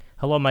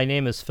Hello, my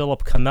name is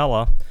Philip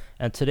Camella,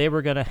 and today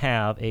we're going to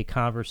have a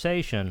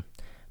conversation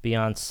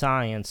beyond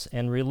science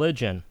and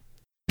religion.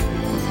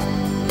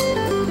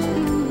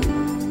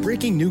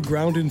 Breaking new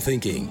ground in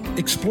thinking,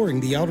 exploring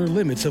the outer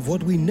limits of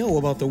what we know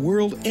about the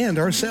world and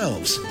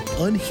ourselves,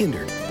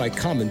 unhindered by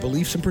common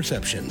beliefs and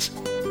perceptions.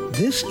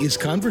 This is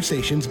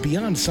Conversations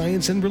Beyond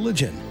Science and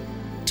Religion,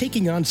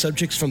 taking on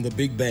subjects from the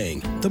Big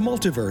Bang, the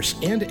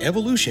multiverse, and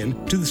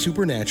evolution to the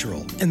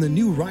supernatural and the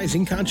new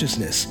rising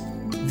consciousness.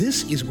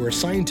 This is where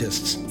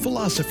scientists,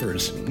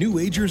 philosophers, New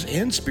Agers,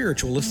 and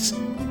spiritualists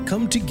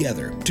come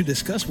together to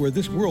discuss where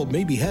this world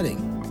may be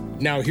heading.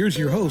 Now here's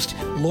your host,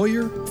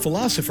 lawyer,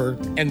 philosopher,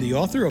 and the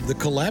author of The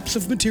Collapse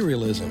of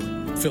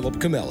Materialism, Philip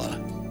Camella.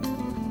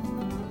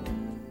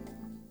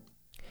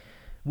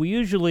 We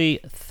usually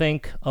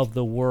think of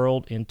the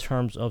world in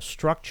terms of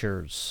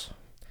structures.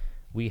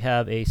 We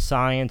have a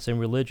science and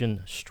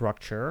religion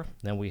structure,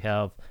 then we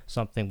have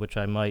something which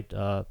I might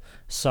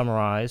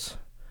summarize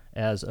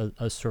as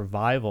a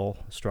survival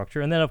structure,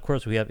 and then of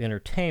course we have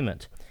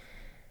entertainment.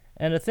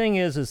 And the thing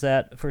is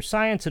that for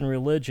science and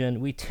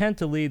religion, we tend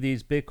to leave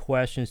these big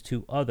questions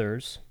to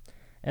others,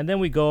 and then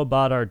we go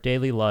about our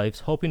daily lives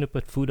hoping to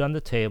put food on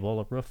the table,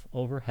 a roof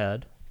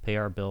overhead, pay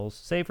our bills,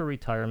 save for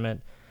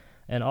retirement,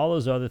 and all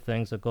those other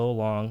things that go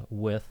along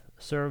with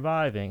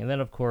surviving. And then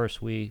of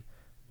course we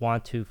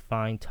want to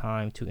find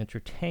time to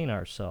entertain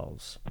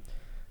ourselves.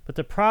 But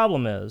the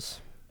problem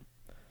is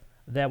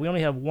that we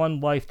only have one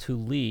life to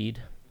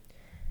lead,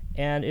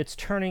 and it's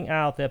turning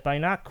out that by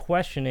not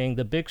questioning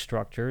the big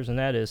structures, and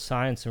that is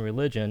science and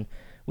religion,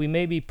 we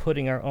may be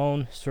putting our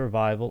own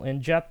survival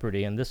in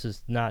jeopardy. And this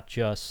is not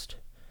just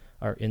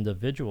our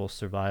individual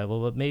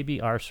survival, but maybe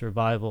our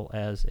survival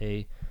as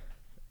a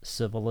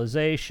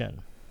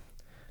civilization.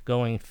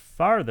 Going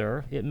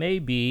farther, it may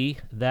be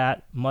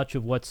that much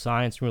of what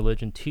science and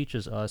religion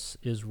teaches us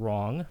is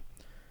wrong,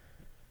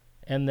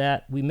 and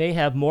that we may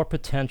have more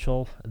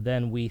potential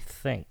than we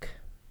think.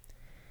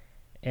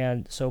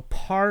 And so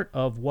part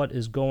of what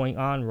is going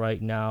on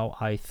right now,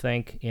 I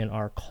think, in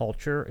our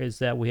culture is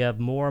that we have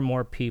more and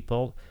more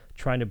people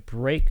trying to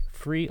break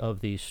free of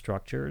these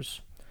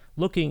structures,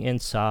 looking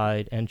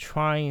inside and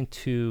trying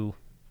to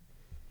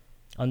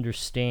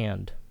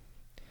understand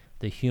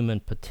the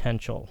human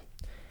potential.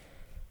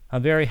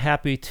 I'm very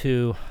happy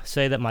to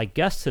say that my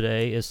guest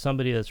today is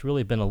somebody that's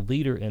really been a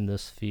leader in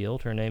this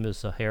field. Her name is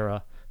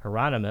Zahara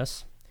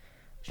Hieronymus.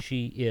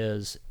 She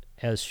is,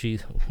 as she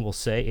will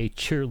say, a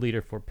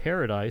cheerleader for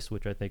paradise,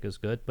 which I think is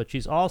good, but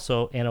she's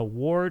also an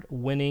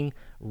award-winning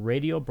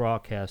radio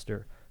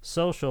broadcaster,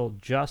 social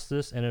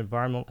justice and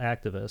environmental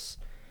activist,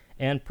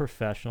 and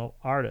professional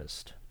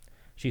artist.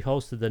 She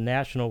hosted the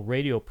national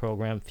radio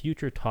program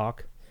Future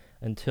Talk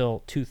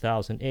until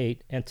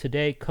 2008, and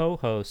today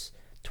co-hosts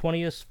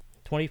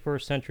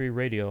 21st Century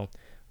Radio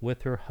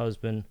with her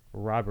husband,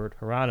 Robert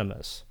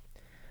Hieronymus.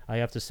 I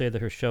have to say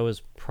that her show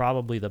is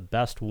probably the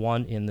best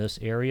one in this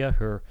area.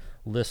 Her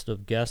list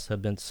of guests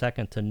have been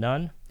second to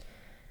none.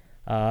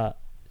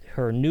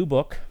 Her new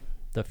book,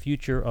 The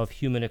Future of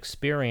Human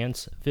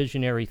Experience,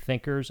 Visionary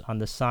Thinkers on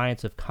the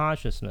Science of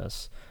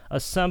Consciousness,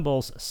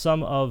 assembles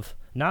some of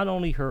not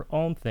only her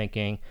own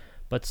thinking,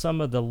 but some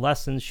of the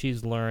lessons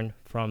she's learned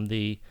from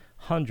the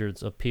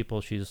hundreds of people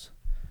she's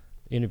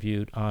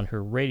interviewed on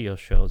her radio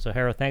show.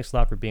 Zahara, thanks a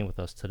lot for being with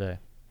us today.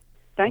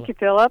 Thank you,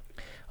 Philip.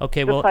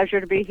 Okay, it's a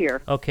pleasure to be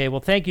here. Okay, well,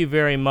 thank you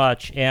very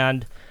much.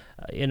 And,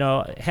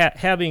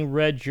 having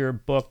read your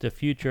book, The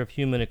Future of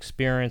Human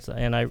Experience,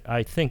 and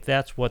I think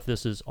that's what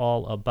this is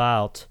all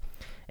about.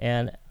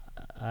 And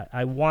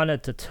I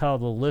wanted to tell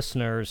the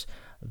listeners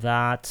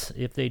that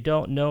if they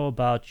don't know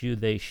about you,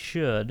 they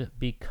should,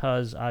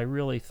 because I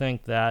really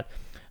think that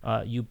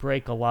you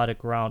break a lot of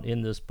ground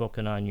in this book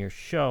and on your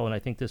show, and I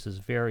think this is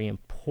very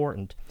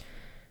important.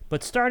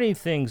 But starting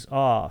things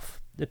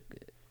off,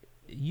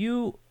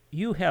 you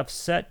have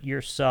set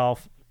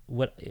yourself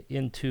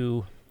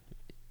into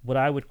what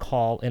I would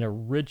call an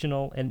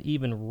original and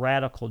even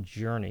radical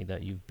journey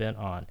that you've been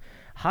on.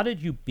 How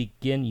did you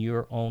begin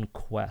your own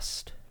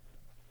quest?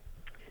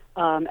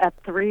 At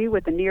 3,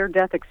 with a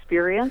near-death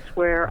experience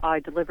where I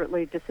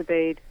deliberately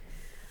disobeyed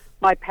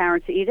my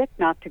parents' edict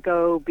not to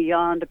go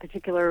beyond a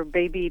particular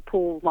baby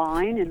pool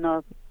line in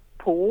the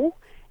pool,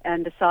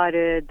 and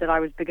decided that I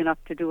was big enough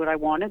to do what I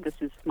wanted. This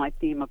is my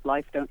theme of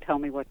life, don't tell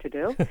me what to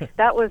do.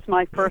 That was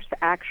my first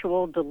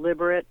actual,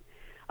 deliberate,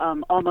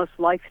 almost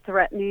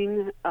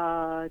life-threatening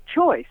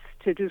choice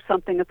to do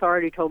something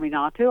authority told me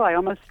not to. I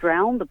almost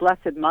drowned. The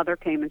Blessed Mother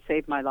came and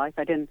saved my life.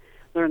 I didn't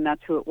learn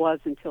that's who it was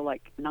until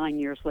like 9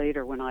 years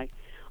later when I,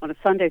 on a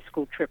Sunday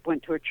school trip,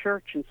 went to a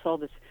church and saw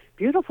this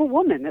beautiful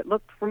woman that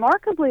looked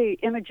remarkably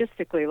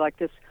imagistically like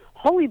this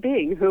holy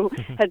being who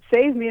had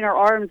saved me in her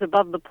arms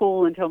above the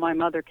pool until my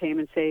mother came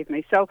and saved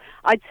me. So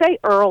I'd say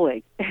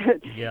early.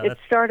 It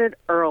started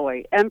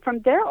early. And from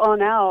there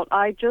on out,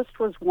 I just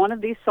was one of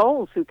these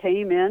souls who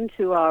came in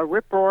to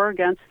rip-roar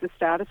against the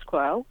status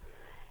quo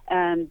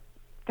and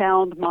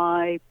found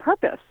my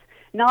purpose,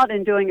 not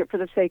in doing it for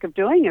the sake of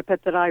doing it,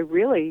 but that I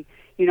really,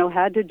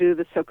 had to do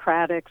the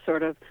Socratic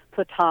sort of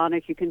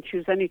Platonic, you can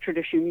choose any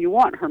tradition you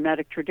want,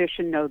 Hermetic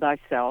tradition, know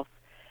thyself.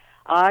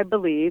 I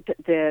believed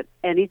that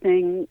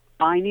anything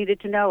I needed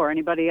to know or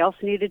anybody else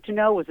needed to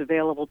know was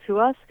available to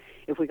us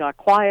if we got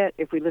quiet,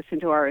 if we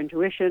listened to our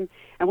intuition,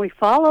 and we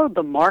followed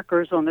the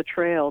markers on the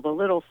trail, the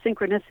little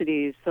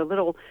synchronicities, the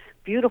little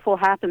beautiful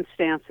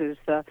happenstances,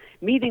 the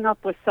meeting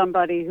up with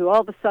somebody who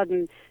all of a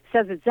sudden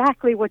says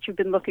exactly what you've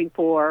been looking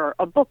for, or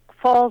a book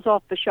falls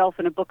off the shelf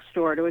in a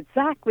bookstore to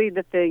exactly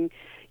the thing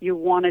you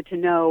wanted to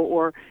know,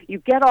 or you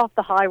get off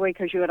the highway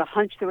because you had a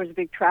hunch there was a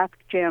big traffic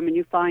jam, and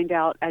you find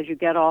out as you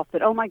get off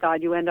that, oh my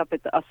God, you end up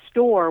at a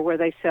store where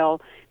they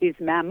sell these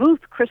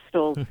mammoth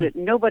crystals that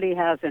nobody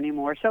has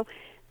anymore. So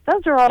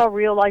those are all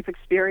real life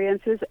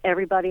experiences.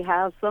 Everybody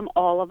has them,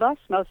 all of us.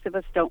 Most of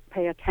us don't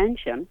pay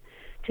attention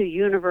to the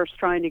universe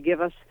trying to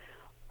give us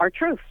our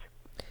truths.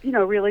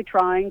 Really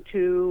trying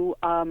to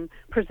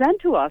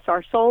present to us.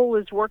 Our soul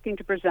is working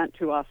to present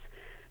to us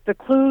the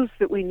clues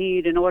that we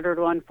need in order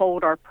to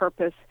unfold our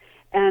purpose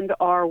and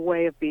our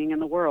way of being in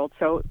the world.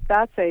 So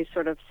that's a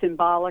sort of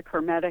symbolic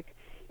Hermetic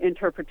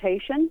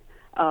interpretation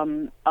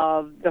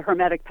of the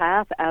Hermetic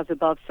path, as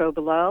above, so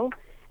below,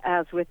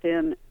 as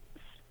within,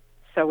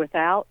 so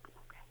without.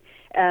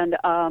 And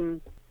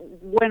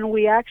when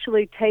we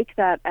actually take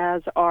that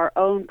as our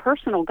own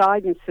personal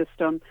guidance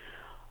system,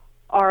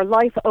 our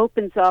life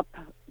opens up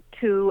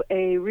to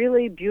a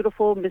really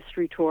beautiful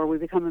mystery tour. We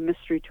become a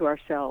mystery to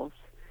ourselves.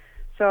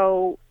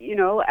 So,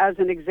 as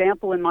an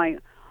example in my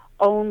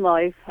own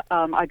life,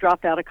 I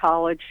dropped out of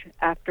college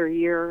after a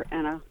year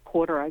and a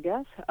quarter, I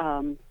guess,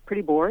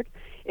 pretty bored,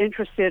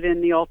 interested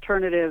in the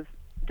alternative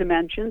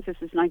dimensions. This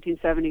is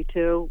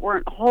 1972.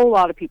 Weren't a whole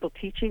lot of people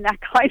teaching that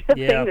kind of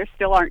thing. There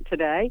still aren't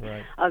today,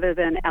 right, other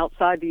than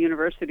outside the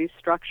university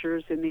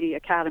structures in the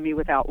Academy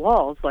Without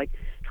Walls, like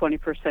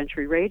 21st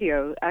Century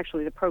Radio.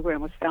 Actually, the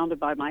program was founded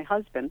by my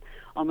husband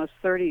almost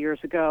 30 years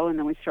ago, and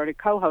then we started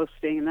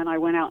co-hosting, and then I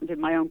went out and did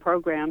my own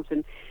programs,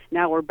 and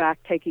now we're back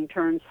taking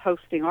turns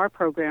hosting our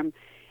program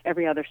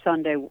every other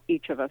Sunday,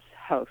 each of us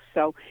hosts.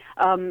 So,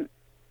 and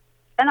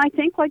I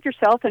think like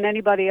yourself and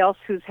anybody else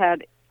who's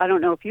had, I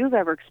don't know if you've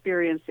ever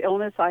experienced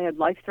illness. I had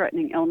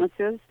life-threatening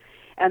illnesses,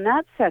 and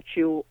that sets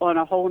you on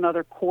a whole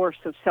other course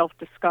of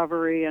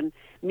self-discovery and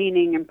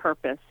meaning and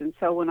purpose. And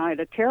so when I had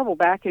a terrible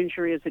back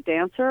injury as a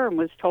dancer and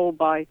was told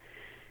by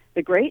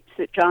the greats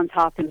at Johns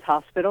Hopkins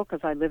Hospital, because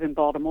I live in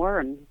Baltimore,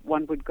 and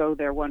one would go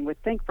there, one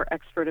would think, for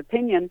expert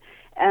opinion,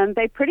 and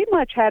they pretty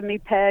much had me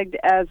pegged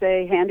as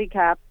a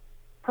handicapped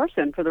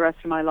person for the rest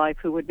of my life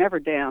who would never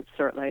dance,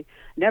 certainly,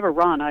 never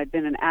run. I'd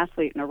been an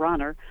athlete and a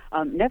runner,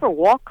 never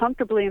walk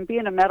comfortably and be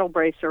in a metal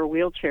brace or a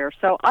wheelchair.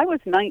 So I was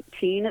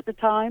 19 at the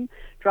time,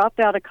 dropped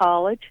out of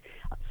college,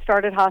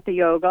 started Hatha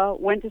Yoga,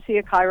 went to see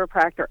a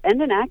chiropractor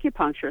and an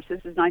acupuncturist.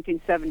 This is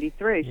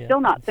 1973. Yeah. Still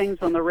not things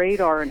on the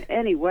radar in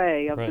any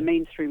way of Right. the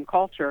mainstream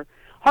culture,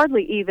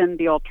 hardly even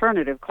the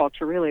alternative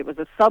culture, really. It was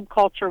a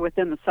subculture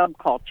within the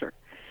subculture,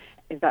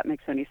 if that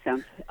makes any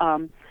sense.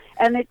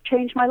 And it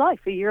changed my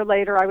life. A year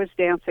later, I was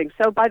dancing.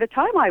 So by the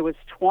time I was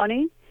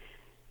 20,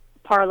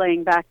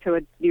 parlaying back to a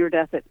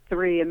near-death at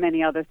 3 and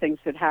many other things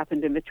that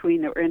happened in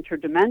between that were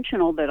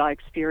interdimensional that I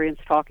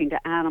experienced, talking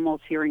to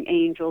animals, hearing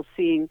angels,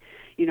 seeing,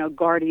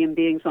 guardian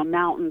beings on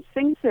mountains,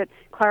 things that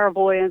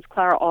clairvoyance,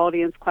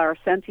 clairaudience,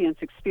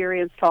 clairsentience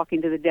experience,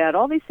 talking to the dead,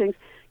 all these things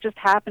just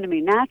happened to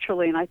me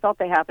naturally, and I thought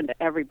they happened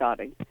to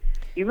everybody.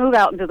 You move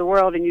out into the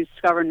world and you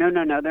discover, no,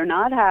 they're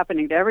not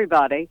happening to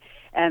everybody,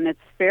 and it's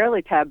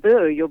fairly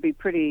taboo. You'll be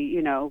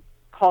pretty,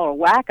 called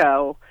a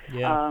wacko.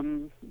 Yeah.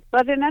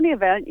 But in any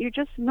event, you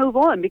just move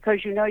on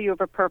because you know you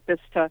have a purpose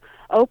to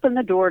open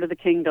the door to the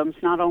kingdoms,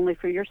 not only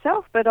for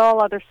yourself, but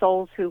all other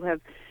souls who have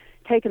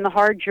taken the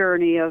hard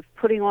journey of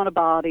putting on a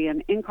body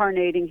and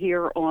incarnating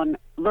here on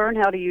Learn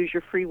How to Use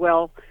Your Free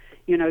Will,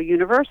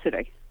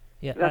 University.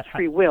 Yeah, That's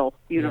Free Will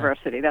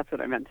University. Yeah. That's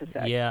what I meant to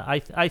say. Yeah,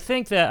 I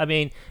think that,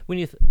 when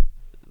you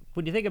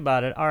think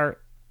about it,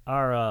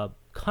 our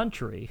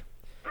country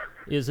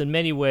is in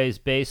many ways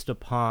based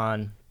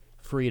upon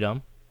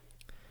freedom,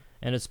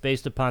 and it's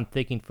based upon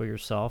thinking for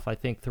yourself. I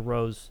think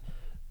Thoreau's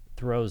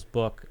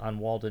book on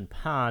Walden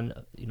Pond,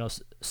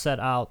 set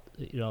out,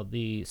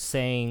 the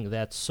saying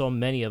that so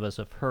many of us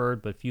have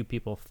heard but few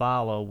people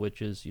follow,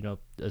 which is,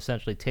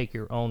 essentially take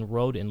your own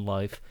road in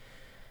life.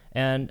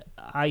 And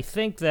I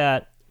think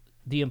that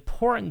the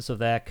importance of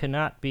that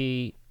cannot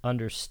be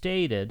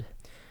understated,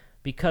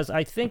 because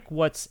I think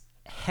what's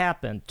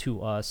happened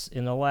to us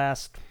in the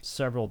last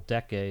several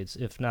decades,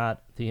 if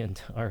not the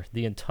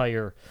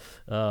entire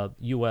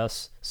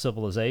U.S.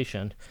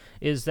 civilization,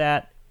 is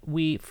that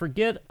we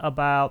forget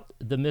about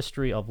the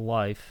mystery of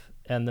life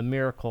and the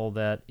miracle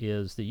that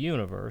is the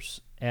universe,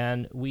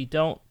 and we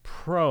don't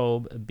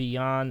probe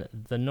beyond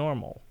the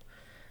normal.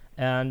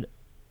 And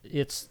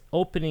it's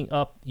opening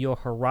up your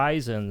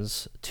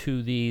horizons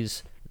to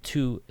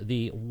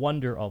the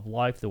wonder of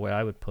life, the way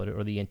I would put it,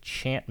 or the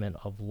enchantment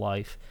of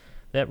life,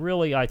 that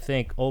really, I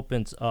think,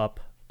 opens up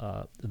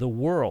the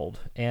world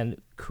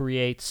and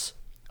creates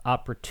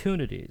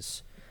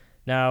opportunities.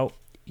 Now,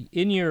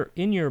 in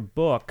your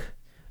book,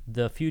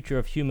 The Future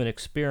of Human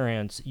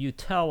Experience, you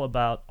tell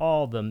about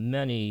all the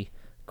many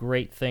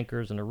great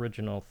thinkers and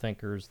original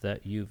thinkers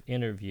that you've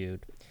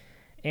interviewed.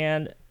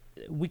 And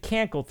we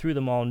can't go through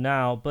them all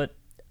now, but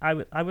I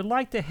would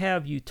like to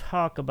have you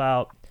talk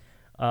about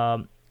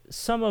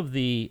some of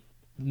the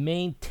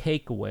main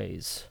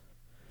takeaways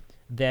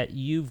that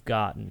you've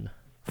gotten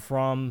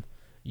from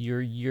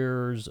your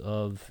years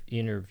of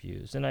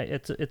interviews. And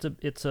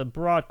it's a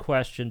broad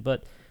question,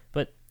 but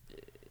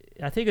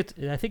I think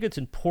it's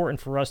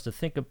important for us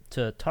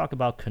to talk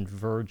about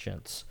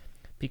convergence,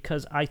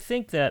 because I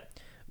think that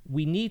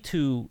we need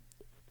to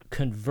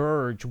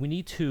converge. We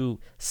need to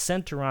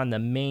center on the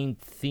main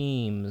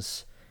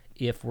themes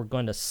if we're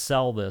going to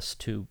sell this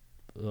to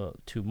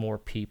more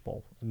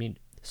people. I mean,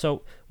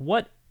 so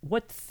what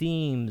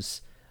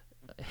themes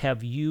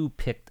have you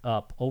picked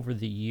up over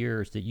the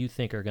years that you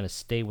think are going to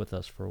stay with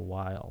us for a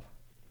while?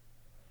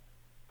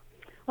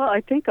 Well,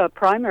 I think a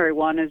primary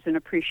one is an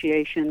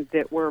appreciation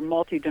that we're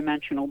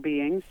multidimensional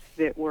beings,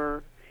 that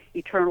we're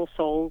eternal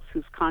souls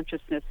whose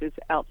consciousness is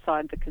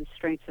outside the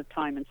constraints of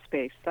time and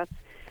space.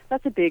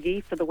 That's a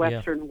biggie for the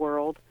Western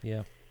world.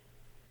 Yeah.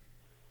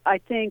 I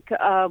think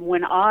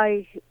when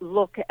I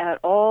look at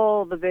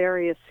all the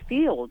various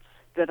fields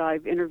that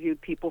I've interviewed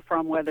people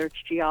from, whether it's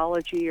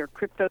geology or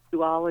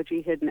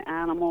cryptozoology, hidden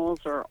animals,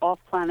 or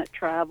off-planet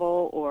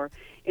travel, or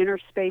inner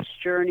space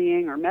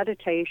journeying, or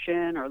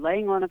meditation, or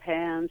laying on of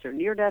hands, or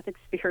near-death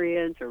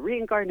experience, or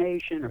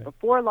reincarnation, or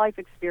before-life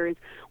experience,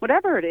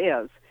 whatever it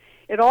is,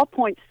 it all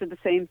points to the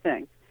same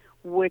thing,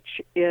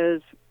 which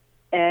is,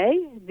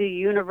 A, the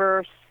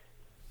universal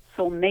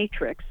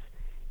matrix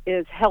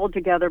is held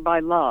together by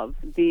love,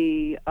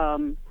 the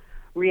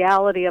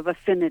reality of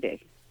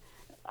affinity,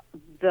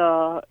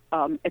 the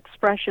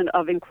expression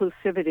of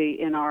inclusivity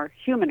in our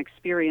human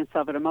experience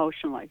of it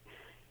emotionally.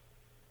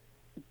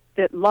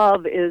 That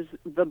love is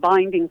the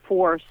binding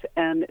force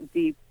and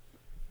the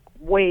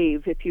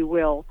wave, if you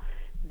will,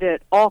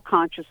 that all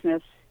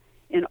consciousness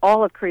in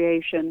all of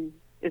creation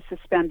is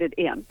suspended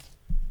in.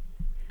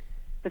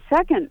 The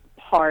second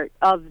part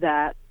of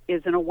that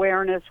is an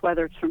awareness,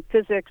 whether it's from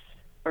physics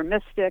or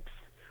mystics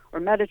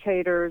or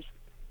meditators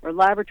or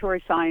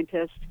laboratory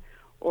scientists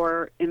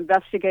or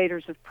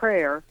investigators of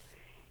prayer,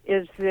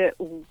 is that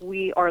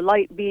we are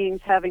light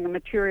beings having a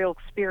material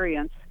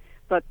experience,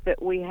 but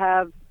that we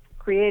have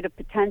creative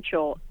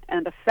potential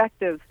and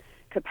effective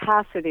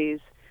capacities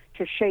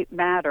to shape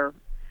matter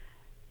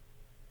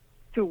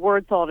through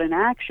word, thought, and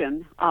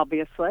action,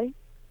 obviously,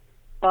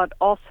 but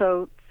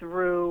also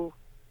through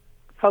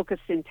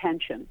focused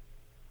intention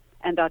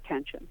and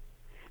attention.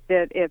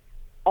 That if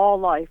all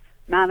life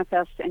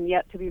manifest and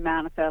yet to be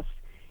manifest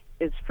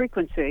is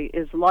frequency,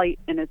 is light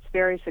in its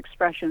various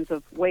expressions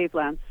of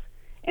wavelengths,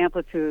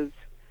 amplitudes,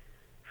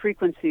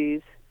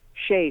 frequencies,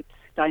 shapes,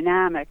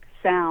 dynamic,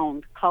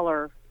 sound,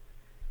 color,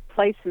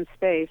 place and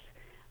space,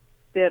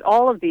 that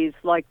all of these,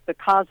 like the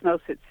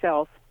cosmos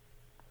itself,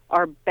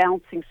 are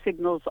bouncing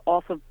signals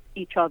off of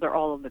each other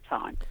all of the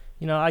time.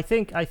 You know, I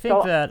think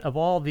that of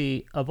all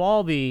the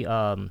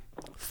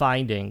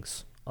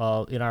findings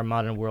in our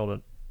modern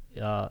world,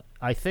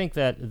 I think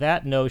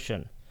that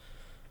notion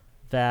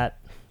that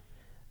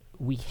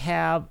we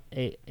have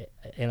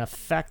an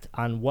effect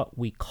on what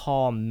we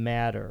call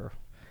matter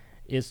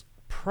is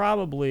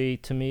probably,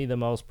 to me, the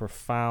most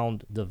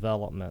profound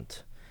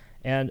development.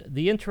 And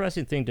the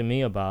interesting thing to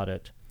me about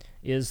it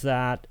is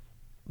that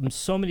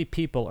so many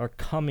people are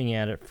coming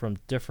at it from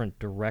different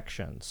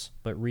directions,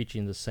 but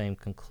reaching the same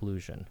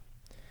conclusion.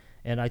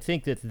 And I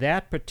think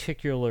that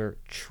particular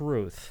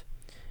truth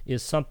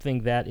is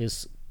something that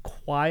is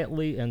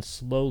quietly and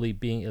slowly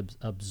being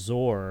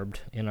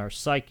absorbed in our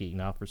psyche.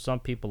 Now, for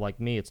some people like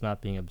me, it's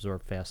not being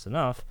absorbed fast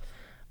enough,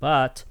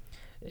 but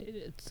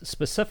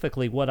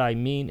specifically what I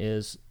mean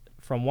is,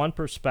 from one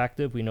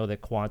perspective, we know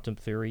that quantum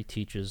theory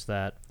teaches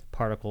that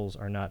particles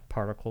are not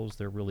particles,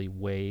 they're really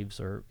waves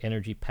or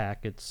energy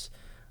packets,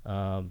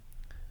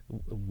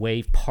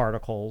 wave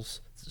particles,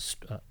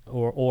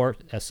 or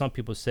as some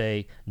people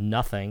say,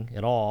 nothing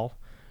at all.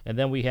 And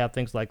then we have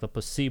things like the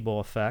placebo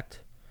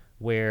effect,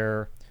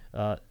 where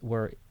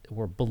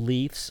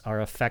beliefs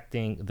are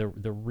affecting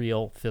the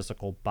real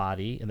physical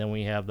body, and then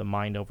we have the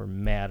mind over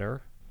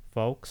matter,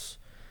 folks,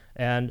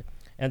 and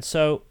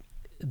so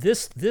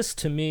this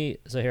to me,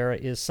 Zahara,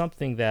 is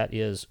something that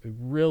is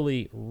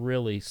really,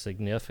 really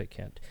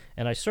significant.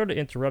 And I sort of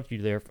interrupted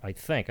you there, I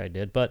think I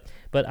did, but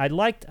I'd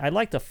like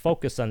to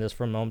focus on this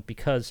for a moment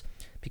because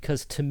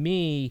to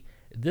me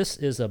this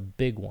is a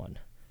big one.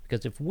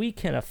 Because if we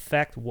can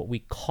affect what we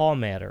call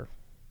matter,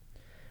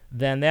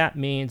 then that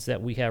means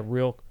that we have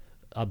real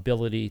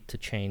ability to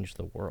change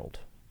the world.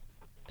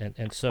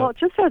 And so, well,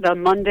 just at a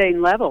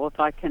mundane level, if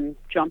I can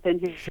jump in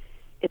here,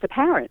 it's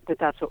apparent that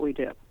that's what we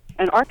do.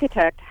 An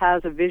architect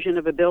has a vision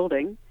of a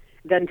building,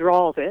 then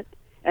draws it,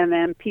 and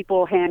then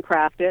people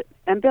handcraft it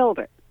and build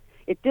it.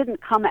 It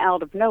didn't come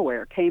out of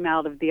nowhere. It came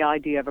out of the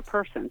idea of a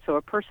person. So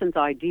a person's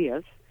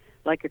ideas,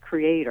 like a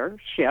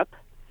creatorship,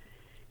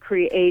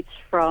 creates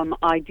from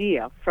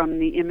idea, from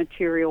the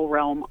immaterial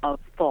realm of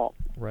thought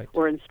Right.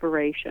 or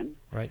inspiration.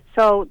 Right.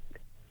 So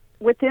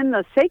within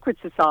the sacred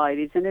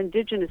societies and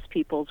indigenous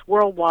peoples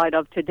worldwide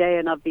of today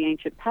and of the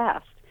ancient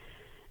past,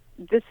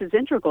 this is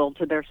integral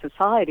to their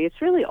society.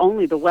 It's really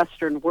only the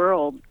Western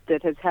world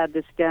that has had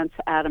this dense,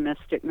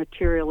 atomistic,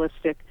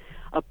 materialistic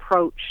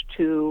approach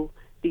to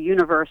the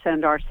universe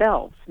and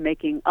ourselves,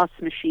 making us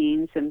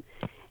machines and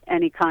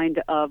any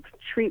kind of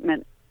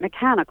treatment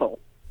mechanical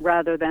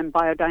rather than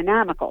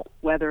biodynamical,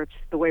 whether it's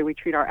the way we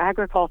treat our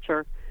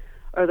agriculture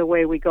or the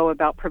way we go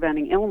about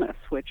preventing illness,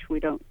 which we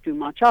don't do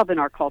much of in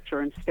our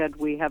culture. Instead,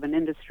 we have an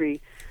industry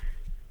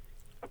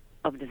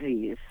of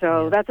disease.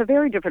 So that's a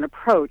very different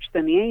approach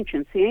than the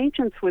ancients. The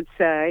ancients would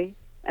say,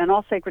 and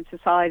all sacred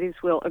societies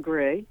will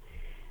agree,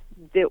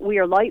 that we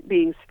are light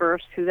beings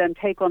first who then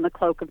take on the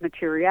cloak of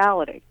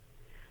materiality.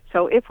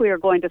 So if we are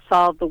going to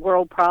solve the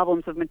world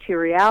problems of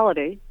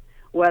materiality,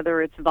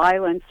 whether it's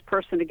violence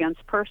person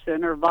against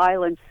person or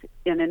violence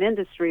in an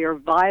industry or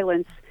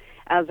violence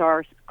as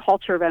our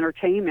culture of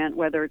entertainment,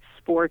 whether it's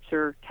sports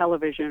or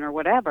television or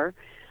whatever,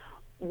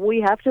 we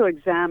have to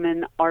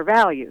examine our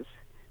values.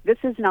 This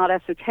is not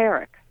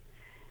esoteric.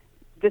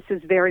 This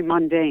is very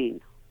mundane.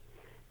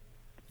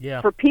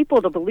 Yeah. For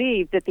people to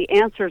believe that the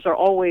answers are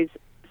always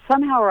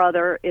somehow or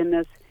other in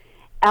this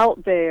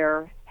out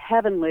there,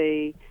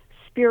 heavenly,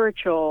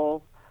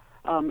 spiritual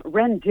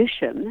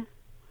rendition,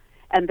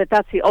 and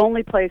that's the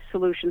only place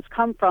solutions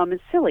come from, is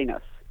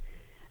silliness.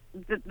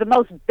 The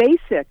most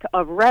basic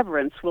of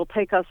reverence will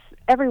take us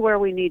everywhere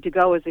we need to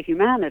go as a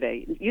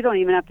humanity. You don't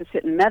even have to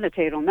sit and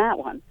meditate on that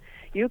one.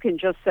 You can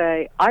just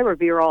say, I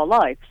revere all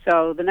life.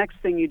 So the next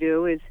thing you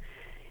do is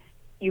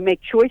you make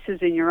choices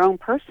in your own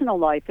personal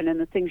life and in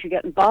the things you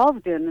get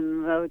involved in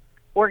and the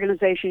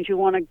organizations you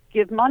want to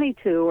give money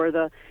to or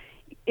the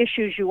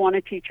issues you want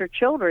to teach your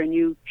children.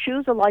 You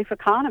choose a life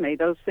economy,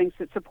 those things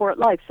that support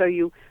life. So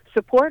you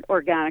support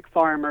organic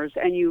farmers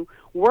and you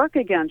work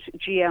against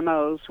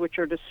GMOs, which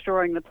are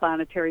destroying the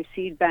planetary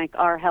seed bank,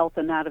 our health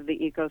and that of the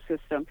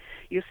ecosystem.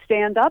 You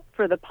stand up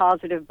for the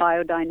positive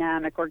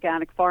biodynamic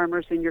organic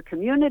farmers in your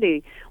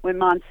community when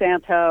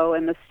Monsanto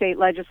and the state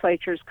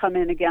legislatures come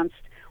in against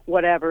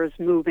whatever is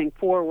moving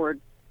forward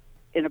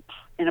in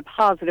a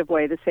positive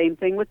way. The same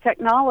thing with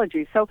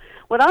technology. So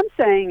what I'm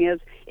saying is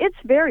it's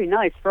very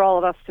nice for all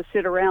of us to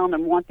sit around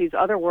and want these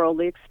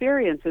otherworldly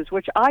experiences,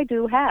 which I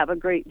do have a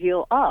great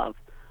deal of,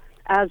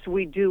 as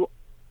we do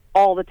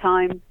all the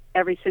time,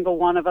 every single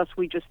one of us.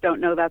 We just don't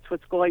know that's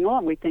what's going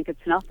on. We think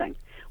it's nothing.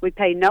 We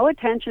pay no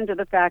attention to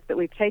the fact that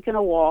we've taken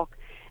a walk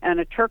and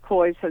a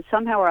turquoise has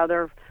somehow or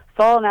other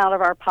fallen out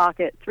of our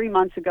pocket 3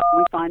 months ago and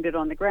we find it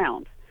on the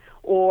ground.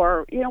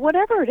 Or,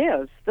 whatever it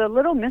is, the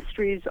little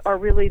mysteries are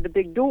really the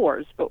big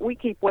doors, but we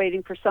keep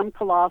waiting for some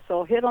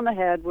colossal hit on the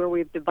head where we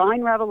have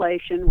divine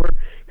revelation, we're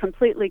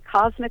completely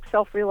cosmic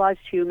self-realized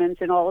humans,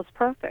 and all is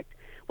perfect.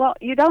 Well,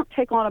 you don't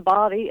take on a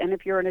body, and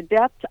if you're an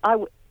adept,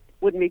 I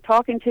wouldn't be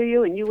talking to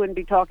you, and you wouldn't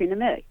be talking to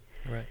me.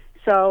 Right.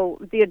 So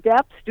the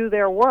adepts do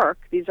their work.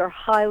 These are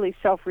highly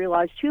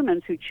self-realized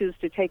humans who choose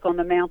to take on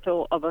the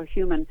mantle of a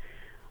human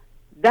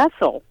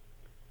vessel.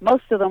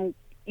 Most of them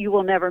you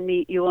will never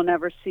meet, you will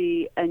never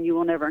see, and you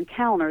will never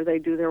encounter. They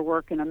do their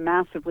work in a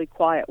massively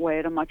quiet way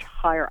at a much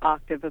higher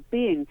octave of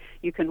being.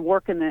 You can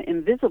work in the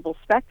invisible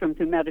spectrum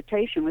through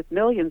meditation with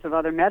millions of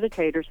other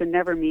meditators and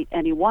never meet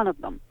any one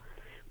of them.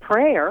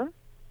 Prayer,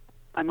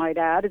 I might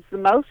add, is the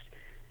most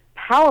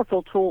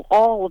powerful tool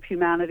all of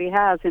humanity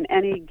has in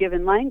any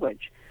given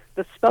language.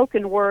 The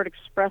spoken word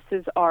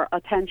expresses our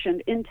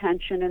attention,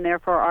 intention, and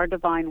therefore our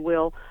divine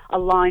will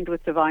aligned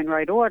with divine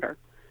right order.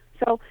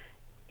 So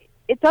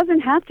it doesn't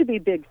have to be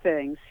big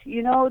things.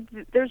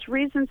 There's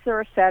reasons there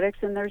are ascetics,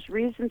 and there's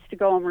reasons to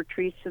go on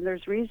retreats, and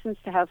there's reasons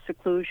to have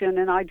seclusion,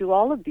 and I do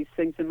all of these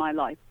things in my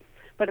life.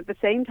 But at the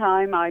same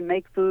time, I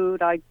make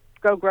food, I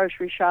go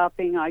grocery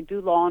shopping, I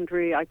do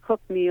laundry, I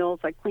cook meals,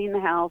 I clean the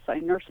house, I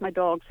nurse my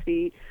dog's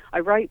feet,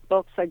 I write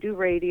books, I do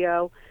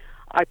radio,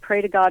 I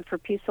pray to God for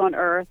peace on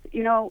earth.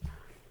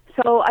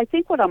 So I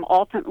think what I'm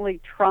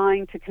ultimately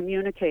trying to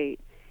communicate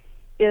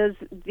is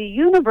the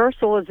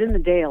universal is in the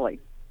daily.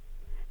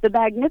 The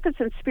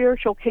magnificent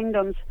spiritual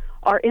kingdoms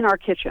are in our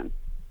kitchen.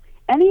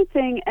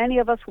 Anything any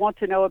of us want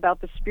to know about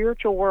the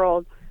spiritual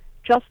world,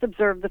 just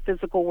observe the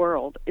physical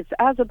world. It's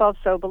as above,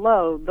 so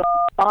below. The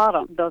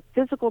bottom, the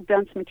physical,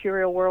 dense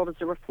material world is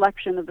a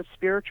reflection of the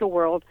spiritual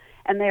world,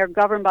 and they are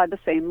governed by the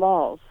same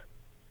laws.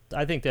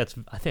 I think that's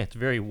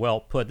very well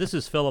put. This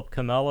is Philip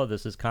Comella.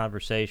 This is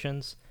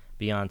Conversations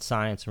Beyond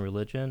Science and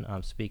Religion.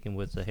 I'm speaking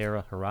with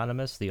Zahara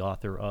Hieronymus, the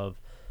author of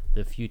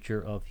The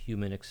Future of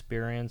Human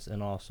Experience,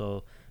 and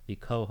also the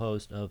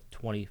co-host of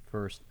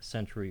 21st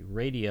Century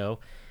Radio.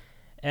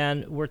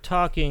 And we're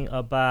talking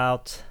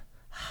about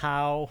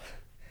how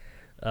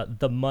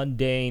the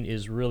mundane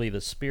is really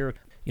the spirit.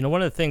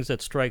 One of the things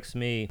that strikes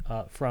me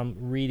from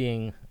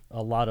reading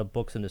a lot of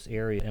books in this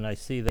area, and I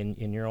see that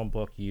in your own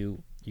book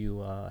you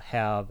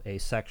have a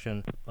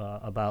section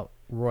about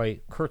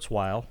Roy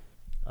Kurzweil,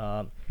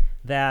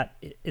 that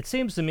it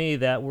seems to me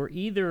that we're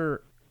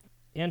either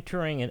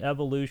entering an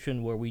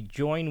evolution where we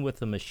join with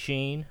the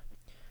machine,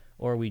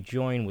 or we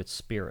join with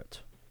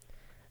spirit.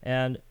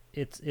 And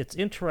it's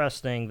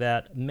interesting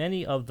that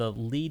many of the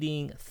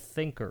leading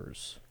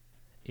thinkers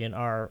in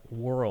our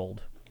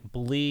world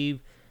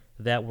believe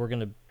that we're going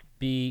to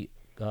be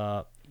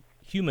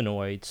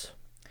humanoids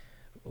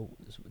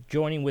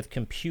joining with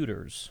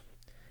computers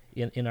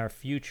in our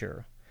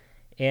future.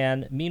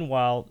 And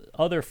meanwhile,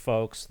 other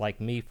folks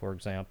like me, for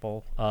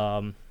example,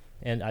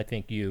 and I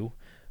think you,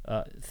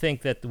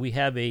 think that we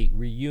have a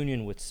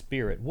reunion with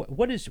spirit.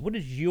 What is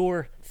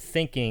your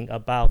thinking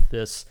about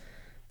this,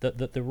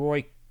 the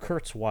Roy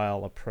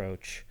Kurzweil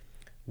approach,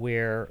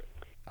 where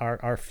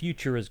our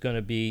future is going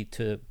to be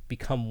to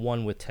become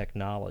one with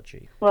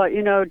technology? Well,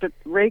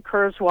 Ray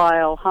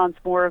Kurzweil, Hans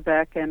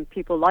Moravec, and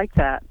people like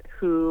that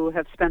who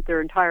have spent their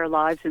entire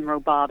lives in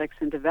robotics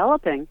and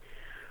developing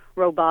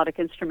robotic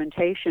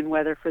instrumentation,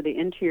 whether for the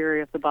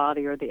interior of the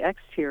body or the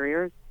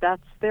exterior,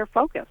 that's their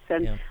focus.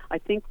 And Yeah. I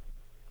think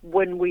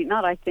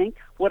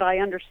what I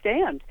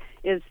understand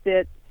is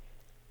that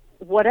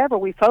whatever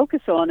we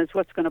focus on is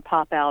what's going to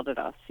pop out at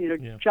us.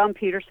 Yeah. John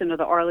Peterson of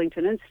the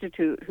Arlington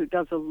Institute, who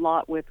does a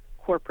lot with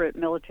corporate,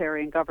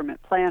 military, and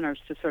government planners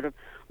to sort of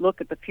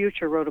look at the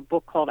future, wrote a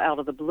book called Out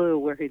of the Blue,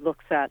 where he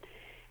looks at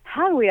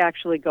how do we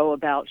actually go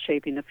about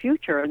shaping the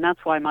future. And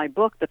that's why my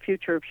book, The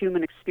Future of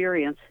Human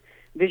Experience,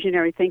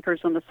 Visionary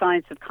Thinkers on the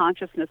Science of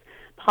Consciousness,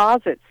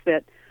 posits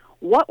that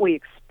what we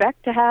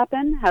expect to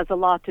happen has a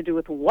lot to do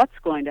with what's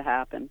going to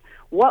happen.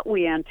 What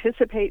we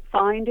anticipate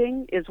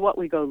finding is what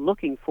we go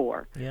looking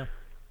for. Yeah.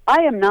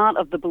 I am not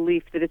of the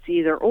belief that it's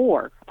either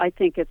or. I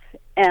think it's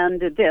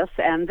and this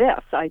and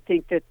this. I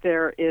think that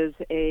there is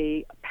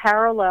a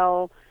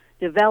parallel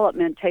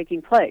development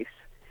taking place,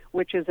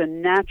 which is a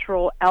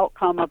natural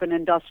outcome of an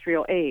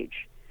industrial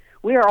age.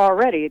 We are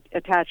already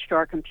attached to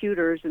our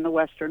computers in the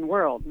Western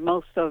world.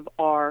 Most of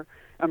our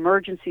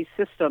emergency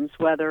systems,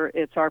 whether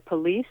it's our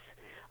police,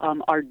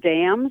 our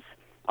dams,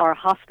 our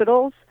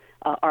hospitals,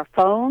 our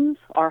phones,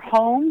 our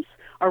homes,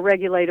 are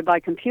regulated by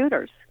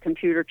computers,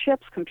 computer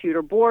chips,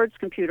 computer boards,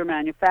 computer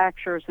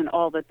manufacturers, and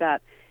all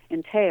that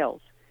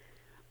entails.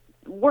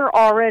 We're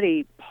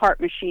already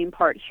part machine,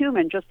 part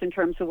human, just in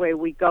terms of the way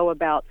we go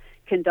about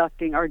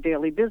conducting our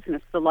daily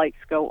business. The lights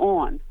go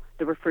on,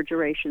 the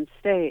refrigeration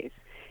stays.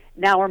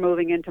 Now we're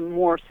moving into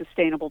more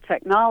sustainable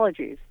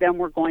technologies. Then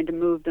we're going to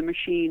move the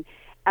machine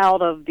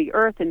out of the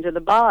earth into the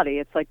body.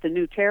 It's like the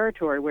new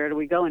territory. Where do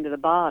we go into the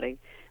body?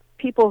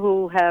 People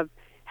who have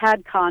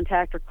had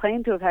contact or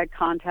claim to have had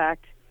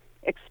contact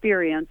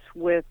experience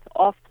with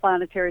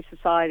off-planetary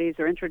societies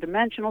or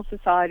interdimensional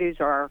societies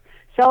or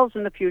ourselves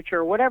in the future,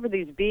 or whatever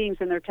these beings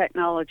and their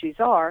technologies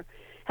are,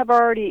 have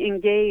already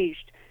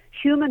engaged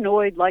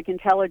humanoid-like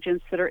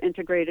intelligence that are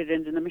integrated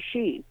into the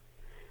machine.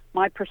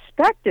 My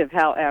perspective,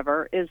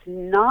 however, is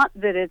not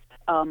that it's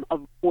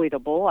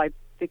avoidable. I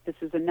think this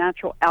is a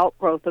natural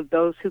outgrowth of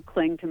those who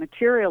cling to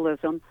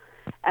materialism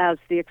as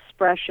the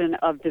expression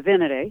of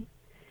divinity,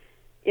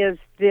 is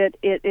that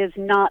it is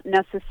not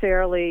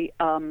necessarily,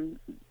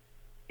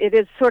 it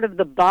is sort of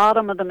the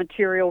bottom of the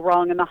material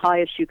rung and the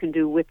highest you can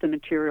do with the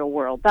material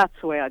world. That's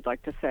the way I'd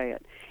like to say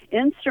it.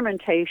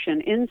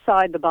 Instrumentation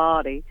inside the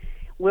body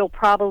will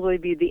probably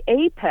be the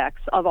apex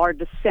of our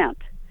descent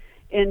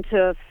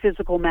into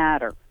physical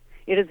matter.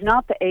 It is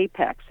not the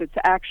apex. It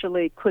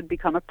actually could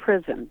become a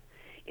prison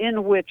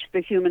in which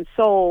the human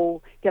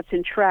soul gets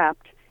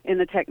entrapped in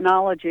the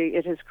technology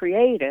it has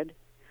created,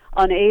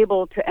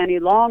 unable to any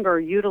longer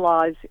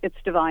utilize its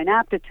divine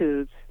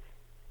aptitudes.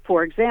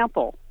 For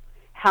example,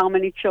 how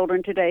many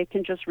children today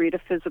can just read a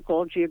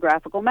physical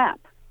geographical map?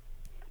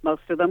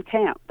 Most of them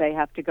can't. They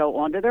have to go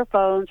onto their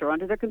phones or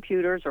onto their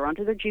computers or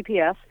onto their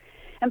GPS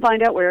and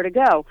find out where to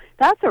go.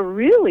 That's a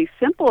really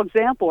simple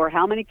example of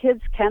how many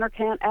kids can or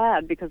can't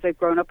add because they've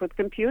grown up with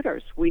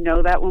computers. We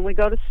know that when we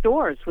go to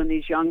stores, when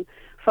these young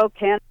folk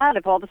can't add,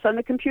 if all of a sudden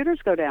the computers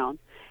go down.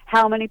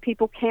 How many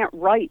people can't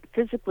write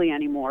physically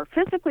anymore,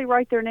 physically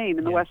write their name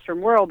in the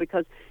Western world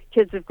because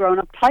kids have grown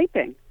up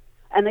typing,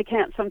 and they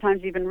can't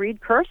sometimes even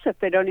read cursive.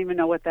 They don't even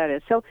know what that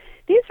is. So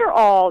these are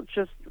all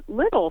just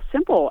little,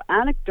 simple,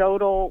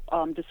 anecdotal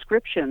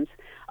descriptions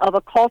of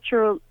a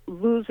culture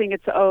losing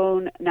its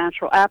own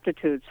natural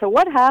aptitude. So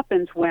what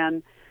happens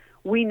when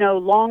we no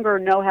longer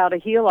know how to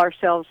heal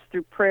ourselves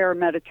through prayer or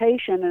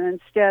meditation and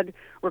instead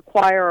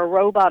require a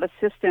robot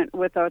assistant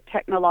with a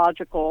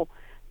technological,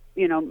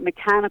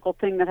 mechanical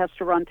thing that has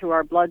to run through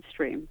our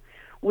bloodstream?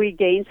 We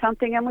gain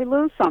something and we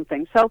lose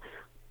something. So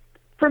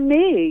for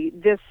me,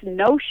 this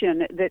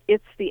notion that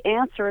it's the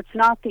answer, it's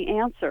not the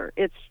answer.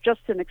 It's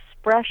just an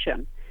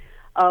expression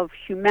of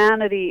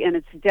humanity in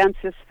its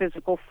densest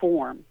physical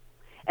form.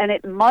 And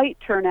it might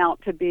turn out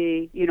to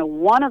be,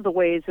 one of the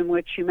ways in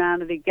which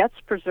humanity gets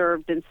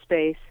preserved in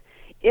space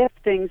if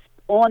things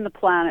on the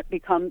planet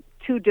become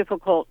too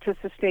difficult to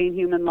sustain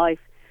human life,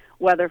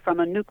 whether from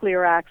a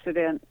nuclear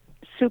accident,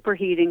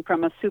 superheating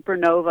from a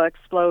supernova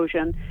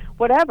explosion,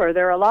 whatever.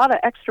 There are a lot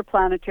of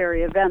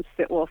extraplanetary events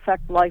that will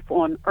affect life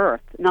on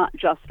Earth, not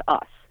just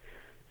us.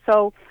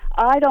 So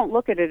I don't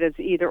look at it as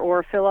either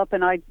or, Philip,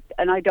 and I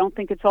don't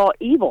think it's all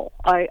evil.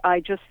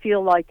 I just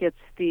feel like it's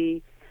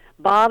the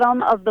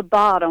bottom of the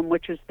bottom,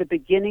 which is the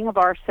beginning of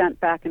our ascent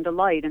back into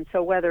light. And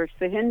so whether it's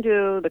the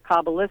Hindu, the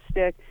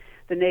Kabbalistic,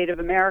 the Native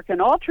American,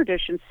 all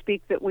traditions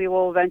speak that we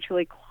will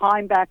eventually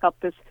climb back up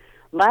this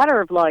ladder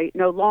of light,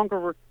 no longer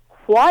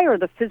require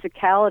the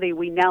physicality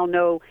we now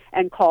know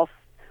and call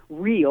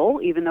real,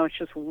 even though it's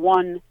just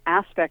one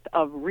aspect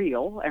of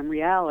real and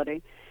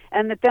reality,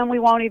 and that then we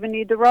won't even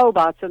need the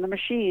robots and the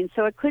machines.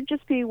 So it could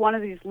just be one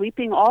of these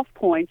leaping off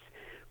points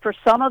for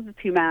some of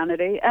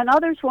humanity, and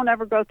others will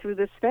never go through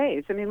this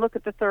phase. I mean, look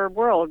at the third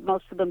world.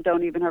 Most of them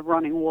don't even have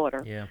running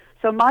water. Yeah.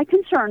 So my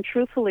concern,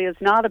 truthfully, is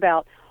not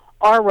about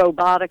are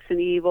robotics and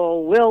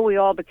evil, will we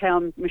all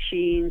become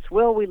machines,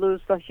 will we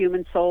lose the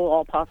human soul,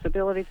 all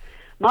possibilities.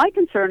 My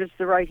concern is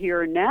the right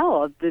here and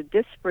now of the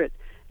disparate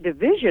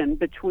division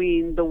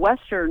between the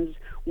Western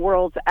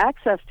world's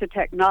access to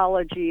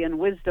technology and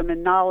wisdom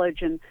and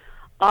knowledge and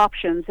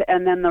options,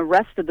 and then the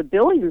rest of the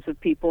billions of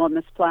people on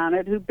this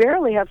planet who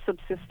barely have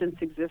subsistence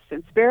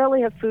existence,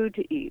 barely have food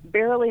to eat,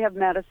 barely have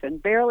medicine,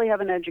 barely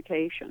have an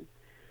education.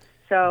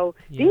 So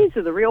these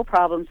are the real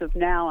problems of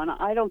now, and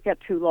I don't get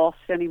too lost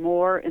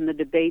anymore in the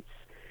debates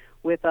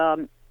with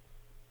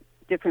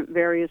different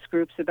various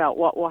groups about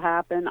what will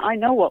happen. I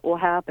know what will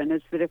happen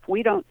is that if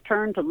we don't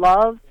turn to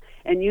love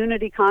and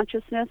unity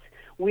consciousness,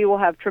 we will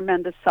have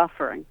tremendous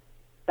suffering.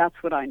 That's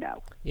what I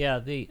know. Yeah,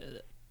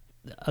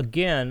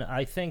 again,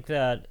 I think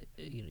that,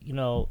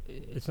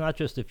 it's not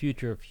just the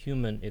future of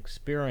human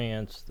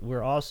experience.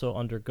 We're also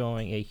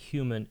undergoing a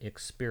human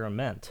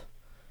experiment.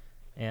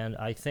 And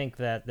I think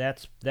that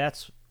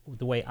that's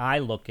the way I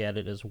look at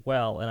it as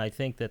well. And I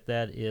think that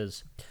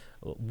is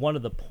one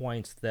of the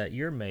points that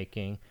you're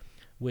making,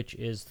 which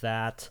is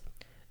that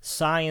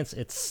science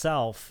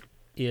itself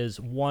is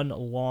one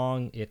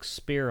long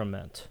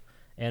experiment.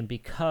 And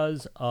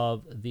because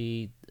of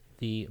the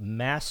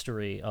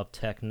mastery of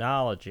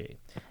technology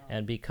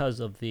and because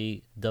of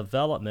the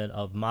development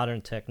of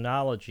modern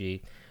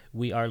technology,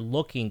 we are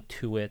looking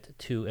to it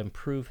to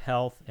improve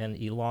health and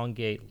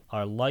elongate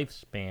our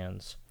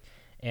lifespans.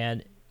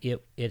 And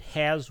it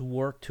has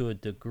worked to a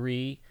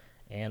degree,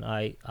 and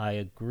I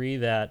agree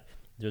that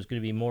there's going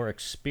to be more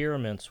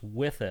experiments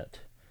with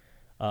it.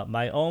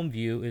 My own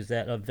view is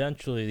that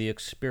eventually the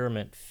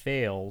experiment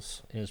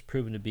fails and is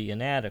proven to be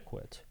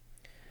inadequate.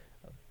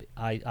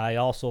 I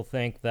also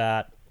think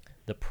that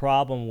the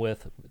problem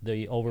with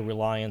the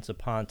over-reliance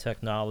upon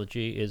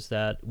technology is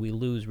that we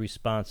lose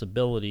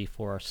responsibility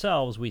for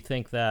ourselves. We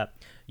think that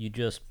you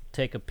just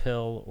take a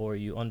pill or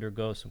you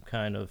undergo some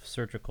kind of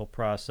surgical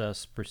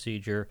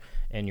procedure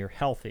and you're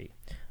healthy.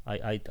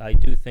 I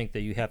do think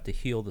that you have to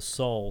heal the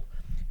soul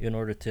in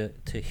order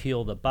to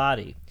heal the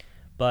body.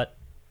 But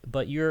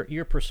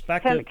your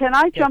perspective... Can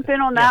I jump in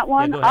on that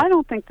one? I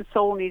don't think the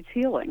soul needs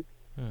healing.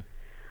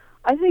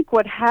 I think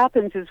what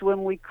happens is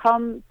when we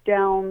come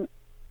down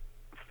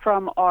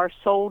from our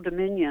soul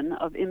dominion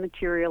of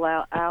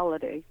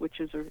immateriality,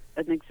 which is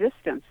an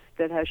existence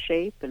that has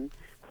shape and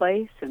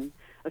place and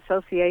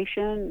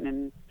association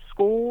and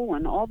school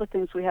and all the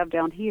things we have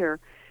down here,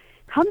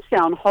 comes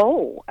down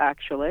whole,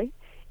 actually,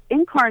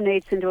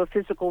 incarnates into a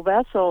physical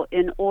vessel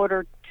in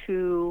order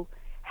to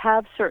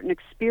have certain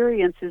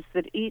experiences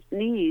that it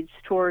needs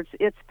towards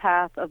its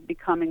path of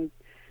becoming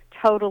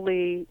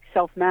totally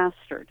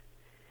self-mastered.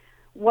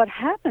 What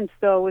happens,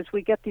 though, is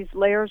we get these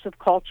layers of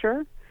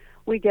culture,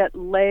 we get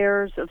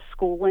layers of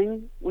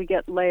schooling, we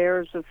get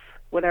layers of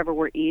whatever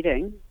we're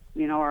eating,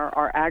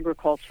 our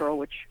agricultural,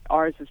 which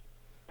ours is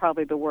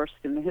probably the worst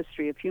in the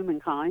history of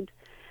humankind.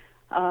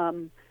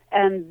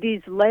 And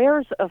these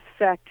layers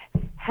affect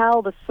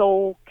how the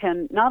soul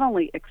can not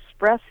only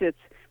express its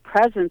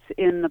presence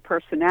in the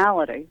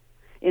personality,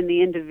 in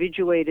the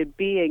individuated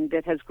being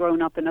that has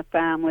grown up in a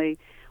family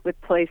with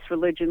place,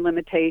 religion,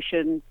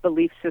 limitation,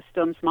 belief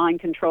systems, mind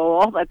control,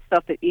 all that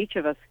stuff that each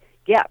of us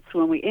gets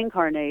when we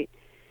incarnate,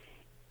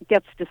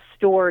 gets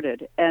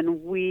distorted,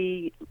 and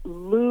we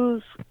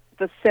lose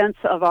the sense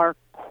of our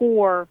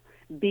core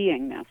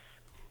beingness.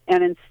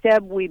 And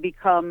instead we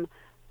become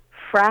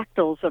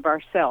fractals of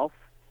ourself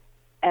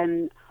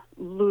and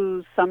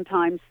lose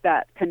sometimes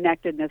that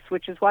connectedness,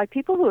 which is why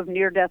people who have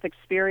near-death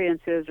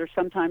experiences or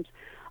sometimes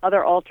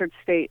other altered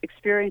state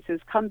experiences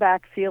come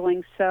back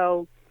feeling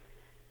so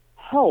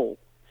whole,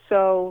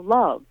 so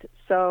loved,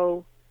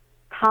 so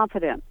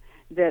confident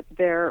that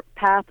their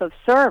path of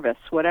service,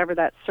 whatever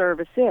that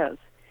service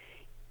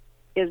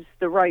is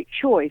the right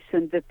choice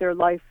and that their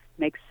life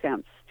makes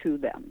sense to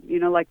them.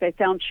 Like they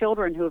found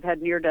children who have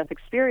had near-death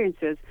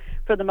experiences,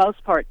 for the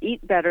most part,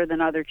 eat better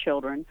than other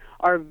children,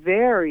 are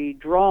very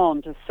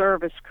drawn to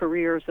service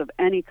careers of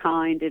any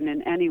kind and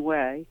in any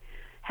way,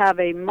 have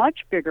a much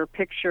bigger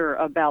picture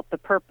about the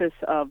purpose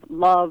of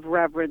love,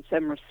 reverence,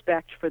 and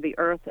respect for the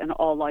earth and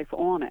all life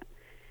on it.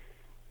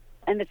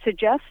 And it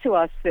suggests to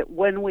us that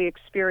when we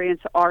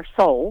experience our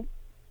soul,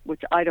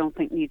 which I don't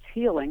think needs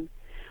healing,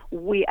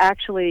 we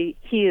actually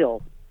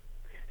heal.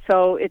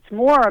 So it's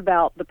more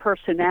about the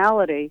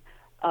personality,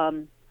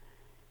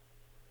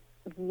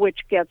 which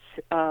gets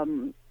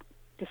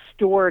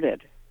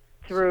distorted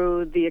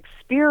through the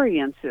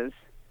experiences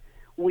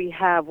we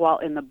have while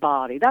in the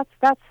body.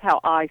 That's how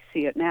I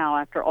see it now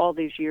after all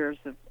these years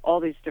of all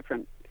these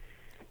different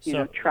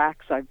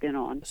tracks I've been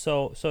on.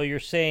 So you're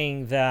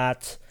saying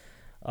that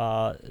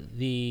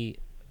the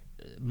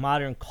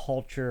modern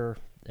culture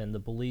and the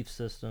belief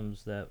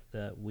systems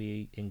that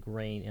we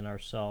ingrain in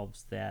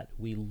ourselves, that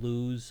we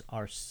lose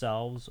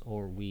ourselves,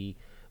 or we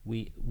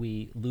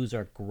lose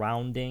our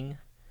grounding,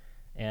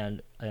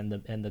 and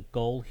the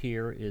goal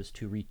here is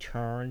to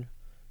return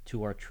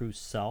to our true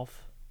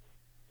self.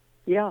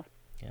 Yeah.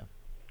 Yeah.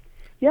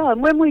 Yeah,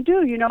 and when we do,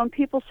 and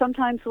people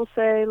sometimes will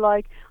say,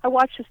 like, I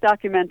watched this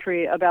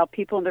documentary about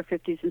people in their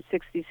 50s and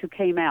 60s who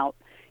came out.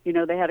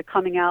 They had a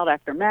coming out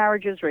after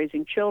marriages,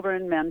 raising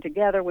children, men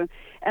together, women,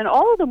 and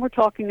all of them were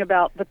talking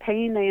about the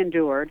pain they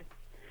endured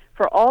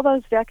for all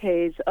those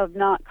decades of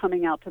not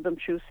coming out to them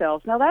true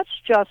selves. Now, that's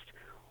just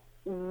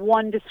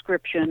one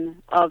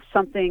description of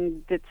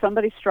something that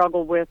somebody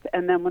struggled with,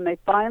 and then when they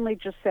finally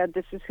just said,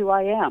 this is who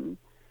I am,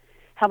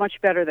 how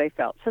much better they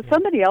felt. So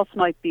somebody else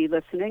might be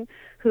listening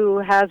who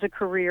has a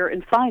career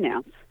in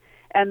finance,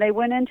 and they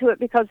went into it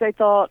because they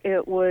thought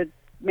it would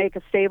make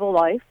a stable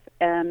life,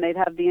 and they'd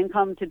have the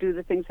income to do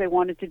the things they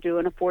wanted to do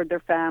and afford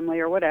their family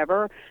or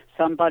whatever.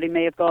 Somebody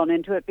may have gone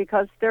into it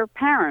because their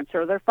parents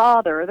or their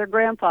father or their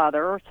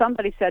grandfather or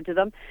somebody said to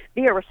them,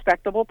 be a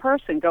respectable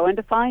person, go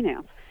into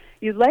finance.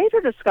 You later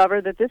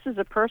discover that this is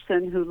a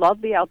person who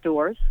loved the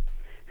outdoors,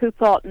 who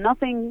thought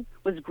nothing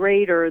was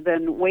greater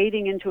than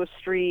wading into a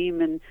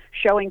stream and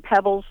showing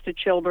pebbles to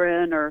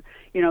children, or,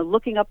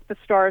 looking up at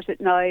the stars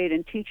at night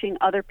and teaching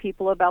other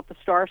people about the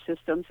star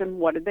systems. And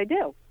what did they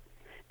do?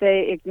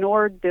 They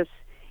ignored this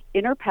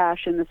inner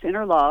passion, this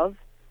inner love,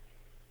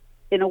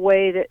 in a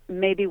way that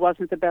maybe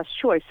wasn't the best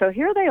choice. So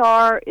here they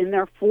are in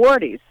their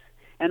 40s,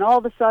 and all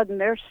of a sudden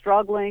they're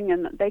struggling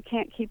and they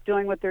can't keep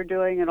doing what they're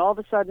doing, and all of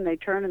a sudden they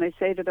turn and they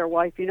say to their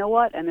wife, you know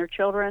what, and their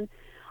children,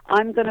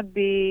 I'm going to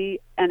be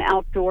an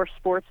outdoor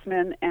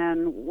sportsman,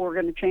 and we're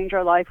going to change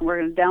our life, and we're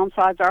going to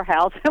downsize our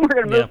house, and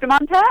we're going to move to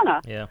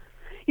Montana. Yeah.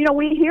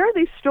 We hear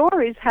these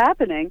stories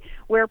happening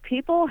where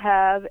people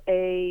have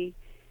a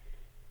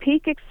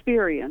peak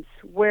experience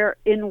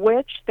in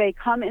which they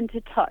come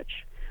into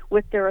touch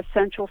with their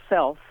essential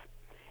self.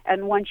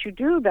 And once you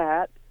do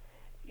that,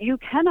 you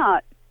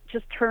cannot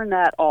just turn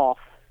that off.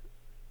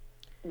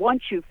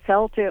 Once you've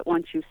felt it,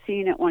 once you've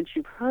seen it, once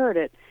you've heard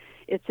it,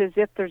 it's as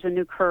if there's a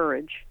new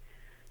courage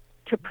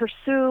to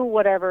pursue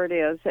whatever it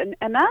is. And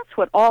that's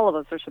what all of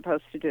us are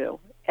supposed to do.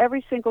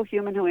 Every single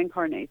human who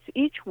incarnates,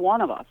 each one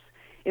of us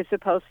is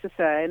supposed to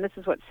say, and this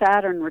is what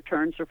Saturn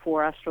returns are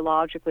for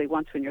astrologically,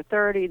 once when you're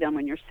 30, then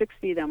when you're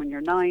 60, then when you're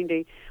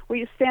 90, where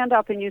you stand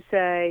up and you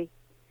say,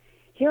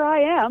 here I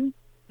am.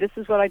 This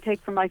is what I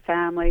take from my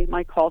family,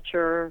 my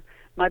culture,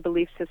 my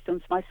belief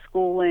systems, my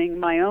schooling,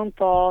 my own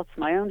thoughts,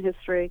 my own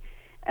history,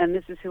 and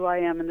this is who I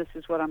am, and this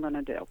is what I'm going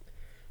to do.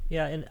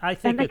 Yeah, and I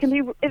think it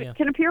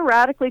can appear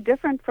radically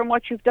different from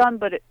what you've done,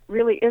 but it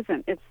really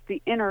isn't. It's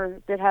the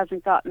inner that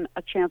hasn't gotten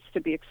a chance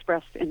to be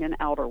expressed in an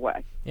outer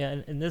way.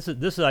 Yeah, and this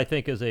is I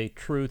think is a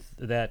truth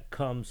that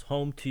comes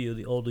home to you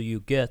the older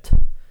you get,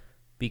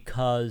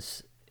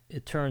 because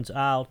it turns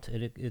out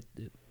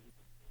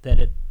that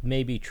it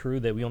may be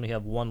true that we only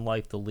have one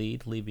life to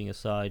lead, leaving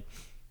aside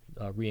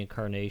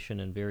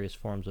reincarnation and various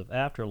forms of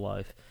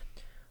afterlife,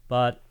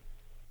 but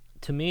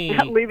to me,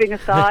 leaving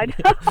aside,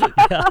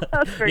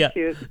 that's very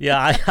cute. Yeah,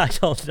 I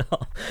don't know.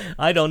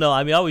 I don't know.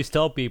 I mean, I always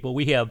tell people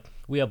we have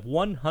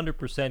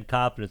 100%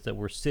 confidence that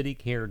we're sitting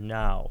here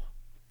now.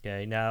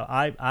 Okay. Now,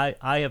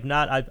 I have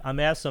not. I'm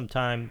asked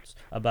sometimes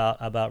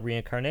about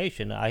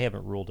reincarnation. I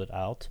haven't ruled it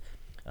out,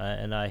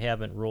 and I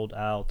haven't ruled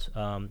out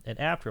an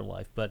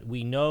afterlife. But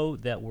we know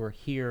that we're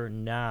here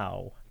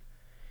now,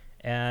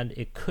 and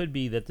it could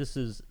be that this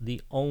is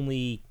the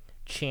only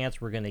chance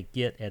we're going to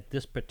get at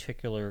this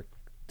particular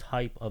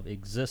type of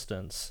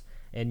existence,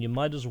 and you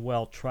might as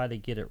well try to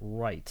get it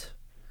right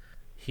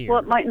here. Well,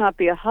 it might not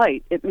be a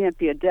height. It might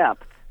be a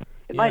depth.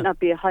 It might not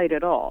be a height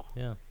at all.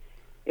 Yeah.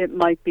 It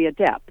might be a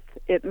depth.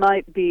 It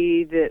might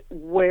be that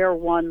where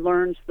one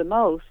learns the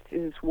most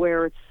is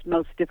where it's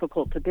most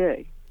difficult to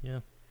be. Yeah.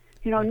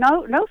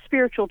 No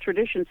spiritual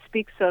tradition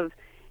speaks of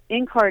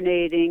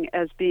incarnating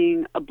as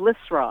being a bliss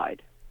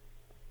ride.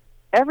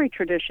 Every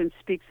tradition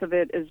speaks of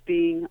it as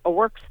being a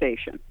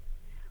workstation,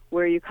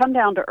 where you come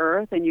down to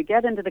earth and you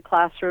get into the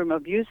classroom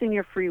of using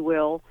your free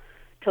will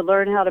to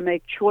learn how to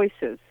make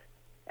choices.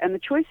 And the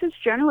choices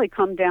generally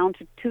come down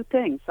to two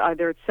things.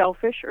 Either it's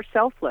selfish or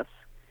selfless.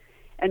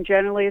 And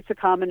generally it's a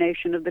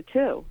combination of the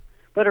two.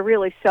 But a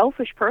really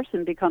selfish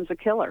person becomes a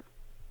killer.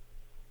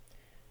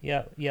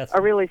 Yeah, yes.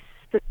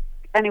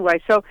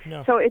 Anyway, so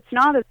it's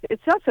not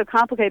so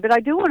complicated. But I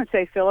do want to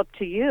say, Philip,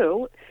 to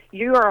you,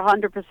 you are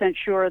 100%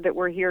 sure that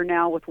we're here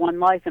now with one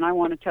life, and I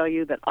want to tell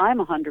you that I'm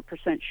 100%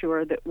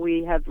 sure that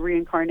we have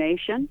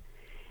reincarnation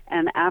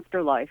and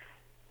afterlife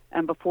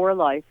and before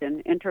life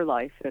and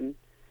interlife and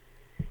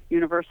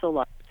universal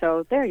life.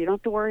 So there, you don't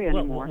have to worry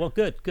anymore. Well,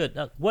 good.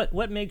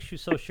 What makes you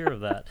so sure of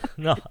that?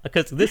 No,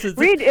 because this is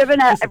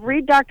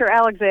read Dr.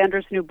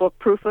 Alexander's new book,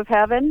 Proof of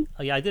Heaven.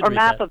 Oh, yeah, I did or read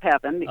Map that. of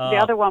Heaven. The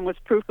other one was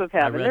Proof of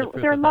Heaven.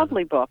 They're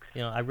lovely books.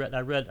 You know, I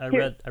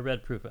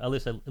read Proof. At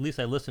least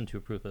I listened to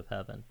Proof of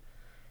Heaven,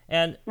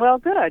 and well,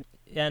 good.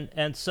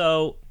 And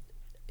so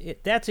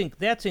that's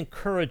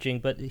encouraging.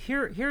 But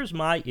here's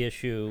my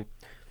issue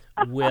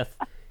with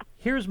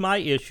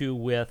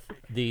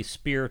the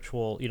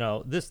spiritual. You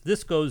know,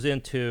 this goes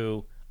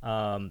into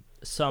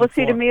some. Well,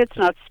 see, to me, it's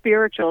not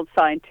spiritual; it's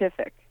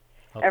scientific.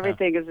 Okay.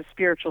 Everything is a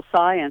spiritual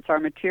science. Our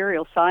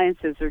material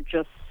sciences are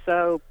just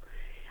so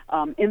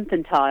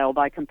infantile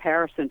by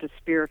comparison to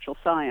spiritual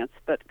science.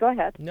 But go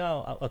ahead.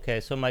 No, okay.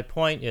 So my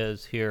point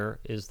is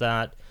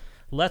that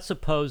let's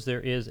suppose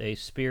there is a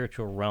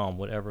spiritual realm,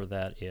 whatever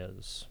that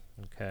is.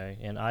 Okay,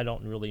 and I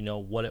don't really know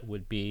what it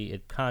would be.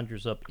 It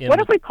conjures up.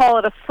 What if we call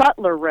it a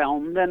subtler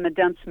realm than the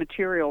dense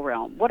material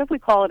realm? What if we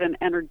call it an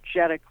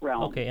energetic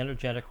realm? Okay,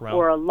 energetic realm.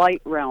 Or a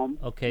light realm.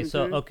 Okay,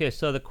 so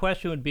the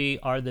question would be: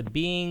 Are there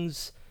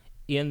beings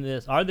in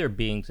this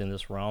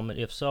realm? And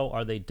if so,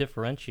 are they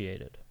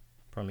differentiated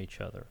from each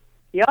other?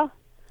 Yeah.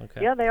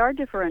 Okay. Yeah, they are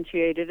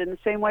differentiated in the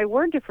same way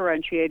we're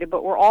differentiated,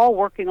 but we're all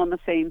working on the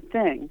same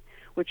thing,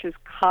 which is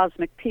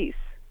cosmic peace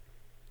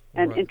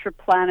and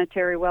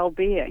interplanetary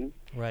well-being.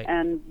 Right.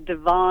 And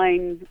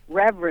divine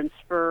reverence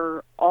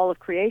for all of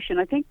creation.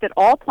 I think that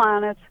all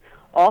planets,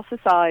 all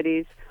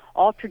societies,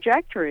 all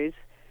trajectories,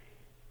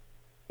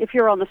 if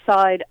you're on the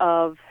side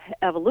of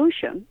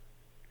evolution,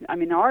 I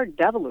mean, our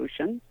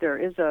devolution, there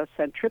is a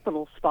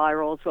centripetal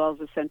spiral as well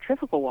as a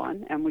centrifugal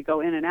one, and we go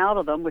in and out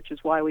of them, which is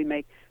why we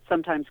make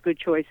sometimes good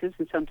choices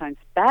and sometimes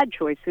bad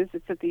choices.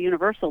 It's at the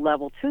universal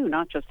level, too,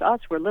 not just us.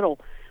 We're little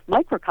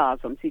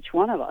microcosms, each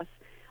one of us.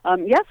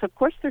 Yes, of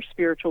course, they're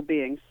spiritual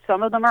beings.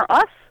 Some of them are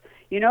us.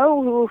 You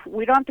know, who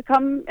we don't have to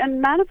come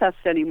and manifest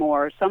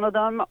anymore. Some of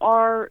them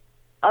are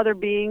other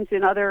beings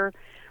in other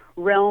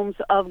realms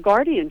of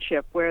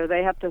guardianship where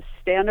they have to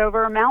stand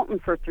over a mountain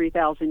for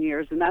 3,000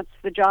 years, and that's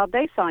the job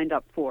they signed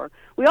up for.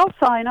 We all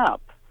sign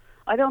up.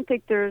 I don't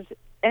think there's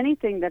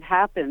anything that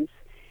happens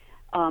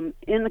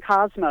in the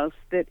cosmos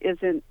that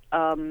isn't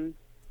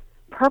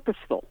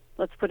purposeful.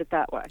 Let's put it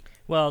that way.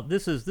 Well,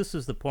 this is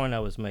the point I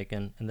was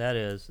making, and that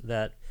is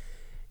that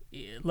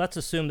let's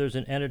assume there's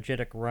an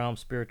energetic realm,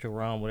 spiritual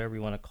realm, whatever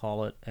you want to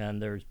call it,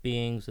 and there's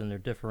beings and they're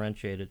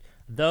differentiated.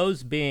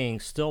 Those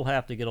beings still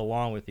have to get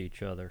along with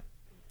each other.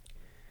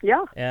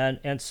 Yeah.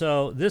 And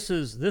so this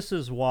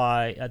is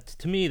why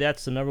to me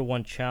that's the number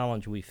one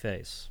challenge we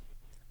face.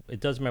 It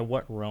doesn't matter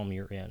what realm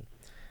you're in,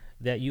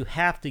 that you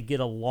have to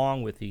get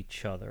along with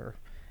each other,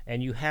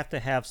 and you have to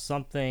have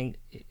something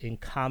in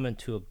common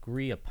to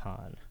agree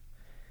upon.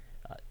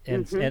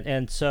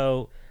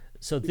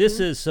 So this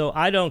is, so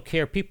I don't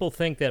care. People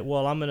think that,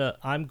 well,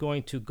 I'm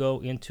going to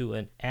go into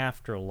an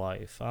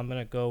afterlife. I'm going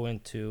to go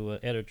into an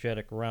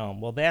energetic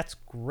realm. Well, that's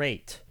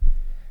great,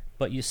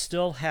 but you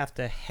still have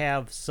to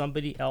have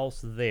somebody else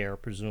there,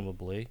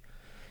 presumably,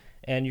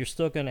 and you're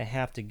still going to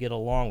have to get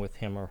along with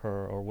him or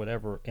her or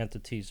whatever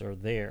entities are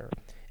there.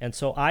 And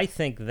so I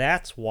think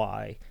that's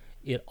why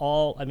you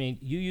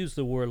use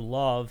the word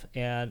love,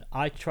 and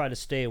I try to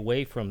stay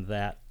away from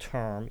that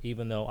term,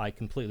 even though I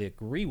completely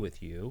agree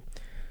with you.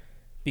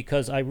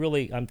 Because I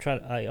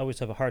always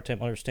have a hard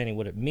time understanding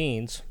what it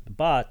means,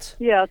 but...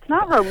 Yeah, it's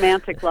not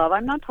romantic love.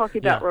 I'm not talking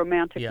about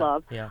romantic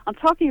love. Yeah. I'm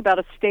talking about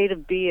a state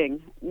of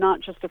being, not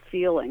just a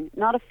feeling.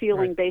 Not a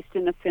feeling based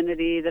in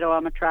affinity that,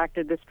 I'm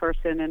attracted to this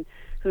person, and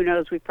who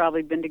knows, we've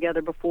probably been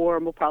together before,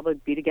 and we'll probably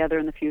be together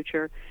in the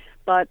future.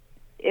 But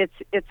it's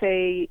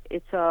a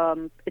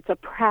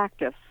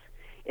practice.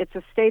 It's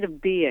a state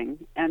of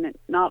being, and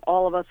not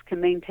all of us can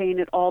maintain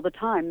it all the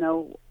time,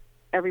 though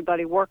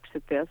everybody works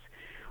at this,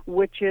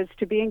 which is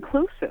to be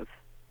inclusive.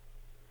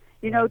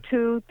 You know,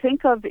 to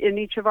think of in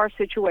each of our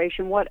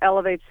situation what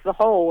elevates the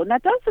whole. And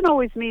that doesn't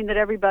always mean that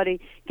everybody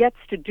gets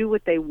to do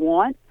what they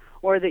want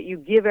or that you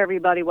give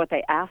everybody what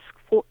they ask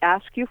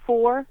you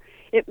for.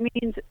 It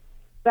means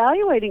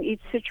evaluating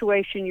each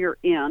situation you're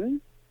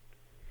in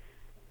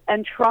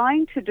and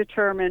trying to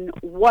determine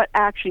what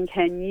action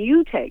can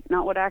you take,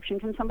 not what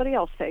action can somebody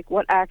else take,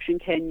 what action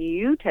can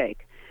you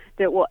take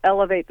that will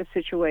elevate the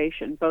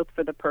situation, both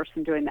for the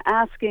person doing the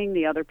asking,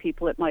 the other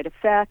people it might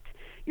affect,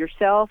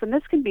 yourself. And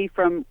this can be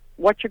from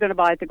what you're going to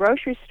buy at the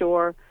grocery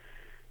store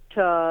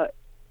to,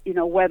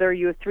 whether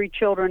you have 3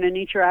 children and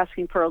each are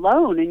asking for a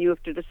loan, and you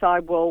have to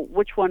decide, well,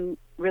 which one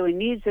really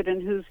needs it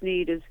and whose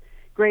need is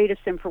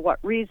greatest and for what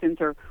reasons,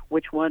 or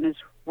which one is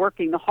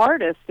working the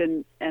hardest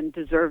and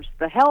deserves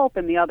the help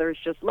and the other is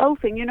just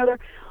loafing.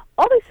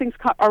 All these things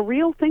are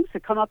real things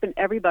that come up in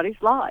everybody's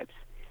lives.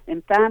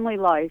 In family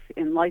life,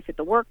 in life at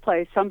the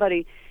workplace,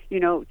 somebody,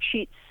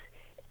 cheats,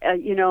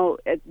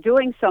 at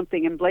doing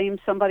something and blames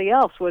somebody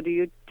else. Well, do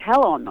you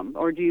tell on them,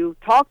 or do you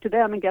talk to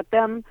them and get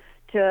them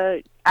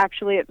to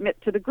actually admit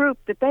to the group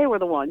that they were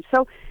the ones?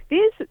 So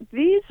these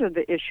are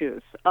the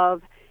issues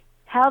of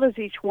how does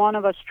each one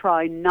of us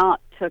try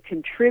not to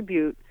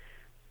contribute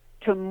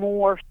to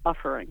more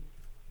suffering.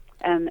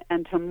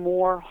 and to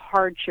more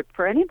hardship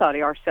for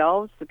anybody,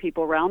 ourselves, the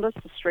people around us,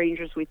 the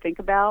strangers we think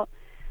about,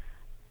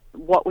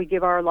 what we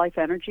give our life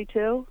energy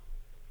to.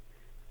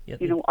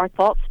 You know, our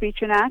thought, speech,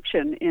 and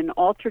action in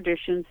all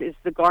traditions is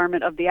the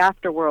garment of the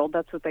afterworld.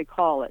 That's what they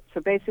call it. So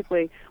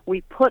basically,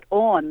 we put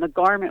on the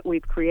garment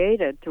we've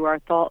created through our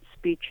thought,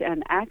 speech,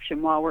 and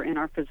action while we're in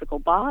our physical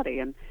body.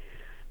 And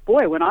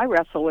boy, when I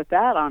wrestle with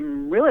that,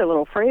 I'm really a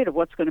little afraid of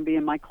what's going to be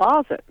in my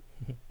closet.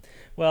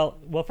 Well,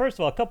 first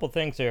of all, a couple of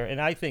things there,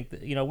 and I think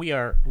that, you know, we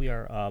are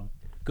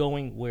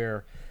going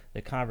where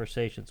the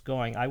conversation's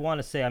going. I want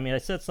to say, I mean, I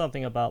said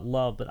something about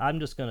love, but I'm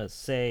just going to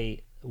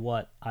say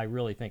what I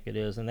really think it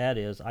is, and that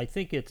is, I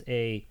think it's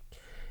the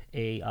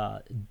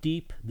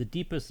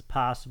deepest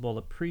possible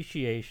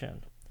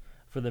appreciation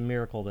for the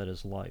miracle that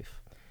is life,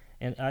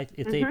 and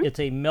it's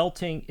a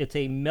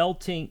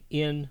melting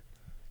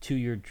into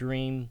your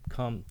dream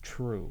come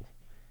true,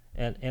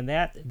 and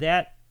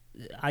that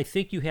I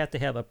think you have to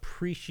have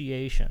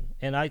appreciation,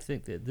 and I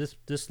think that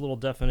this little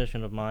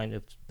definition of mine,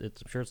 I'm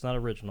sure it's not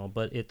original,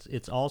 but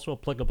it's also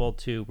applicable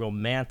to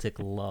romantic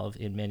love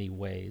in many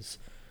ways,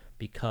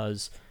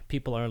 because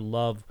people are in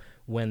love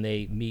when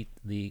they meet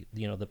the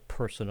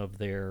person of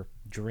their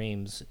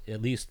dreams,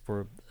 at least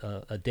for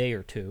a day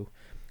or two.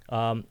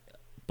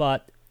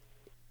 But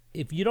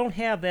if you don't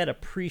have that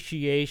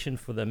appreciation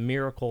for the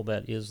miracle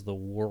that is the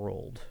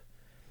world,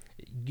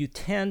 you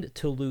tend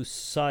to lose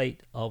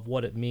sight of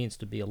what it means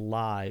to be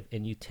alive,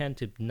 and you tend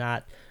to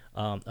not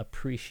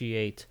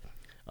appreciate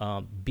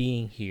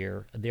being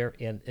here there,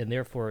 and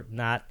therefore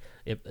not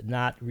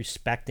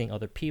respecting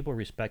other people,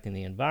 respecting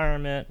the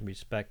environment,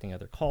 respecting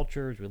other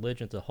cultures,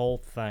 religions, the whole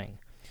thing.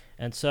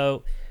 And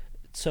so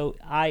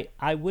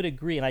I would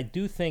agree, and I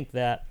do think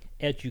that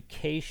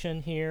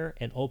education here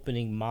and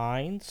opening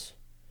minds,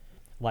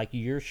 like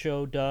your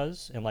show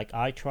does and like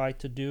I try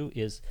to do,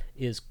 is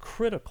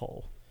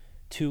critical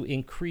to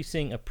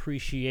increasing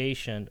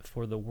appreciation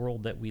for the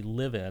world that we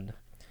live in.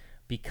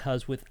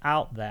 Because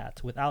without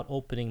that, without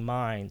opening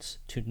minds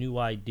to new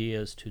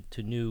ideas,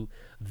 to new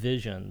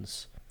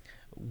visions,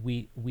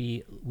 we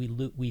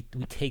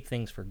take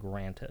things for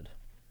granted.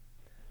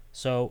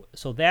 So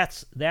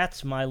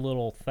that's my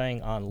little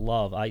thing on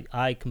love.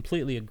 I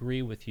completely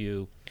agree with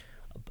you,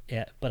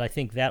 but I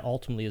think that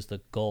ultimately is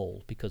the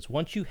goal. Because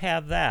once you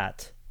have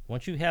that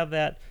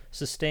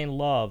sustained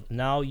love,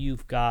 now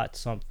you've got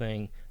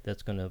something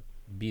that's going to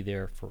be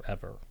there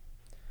forever.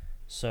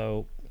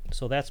 So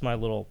that's my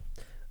little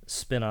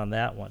spin on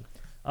that one.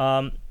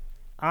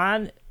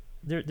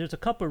 There's a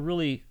couple of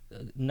really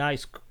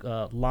nice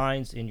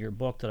lines in your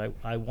book that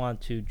I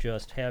want to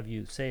just have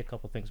you say a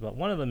couple things about.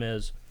 One of them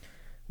is,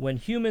 when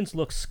humans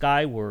look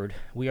skyward,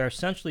 we are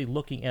essentially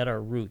looking at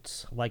our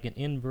roots like an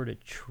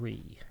inverted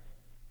tree.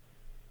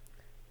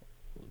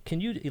 Can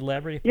you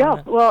elaborate upon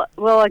that?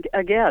 Well,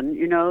 again,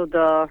 you know,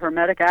 the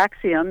Hermetic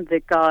axiom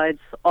that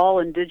guides all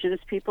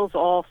indigenous peoples,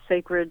 all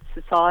sacred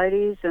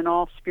societies, and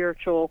all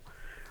spiritual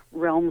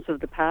realms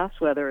of the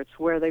past, whether it's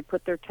where they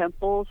put their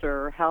temples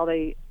or how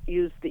they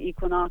use the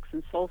equinox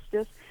and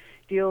solstice,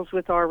 deals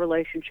with our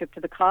relationship to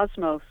the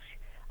cosmos.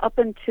 Up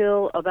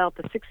until about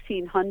the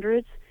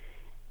 1600s,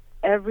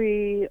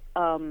 every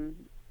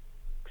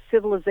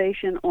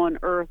civilization on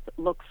Earth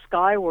looked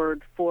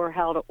skyward for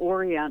how to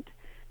orient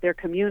their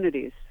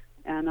communities.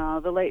 And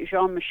the late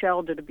Jean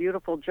Michel did a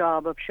beautiful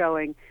job of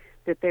showing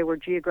that they were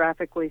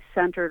geographically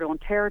centered on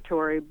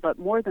territory, but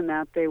more than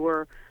that, they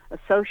were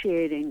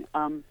associating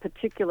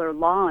particular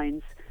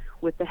lines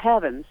with the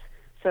heavens.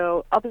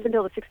 So up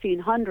until the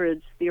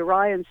 1600s, the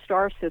Orion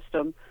star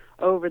system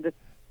over the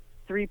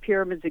three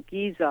pyramids at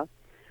Giza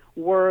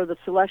were the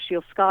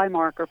celestial sky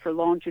marker for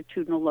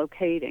longitudinal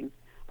locating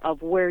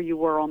of where you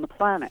were on the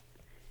planet.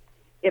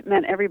 It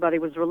meant everybody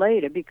was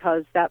related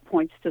because that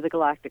points to the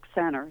galactic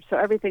center. So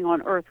everything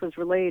on Earth was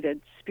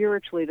related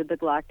spiritually to the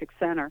galactic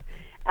center.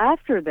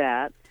 After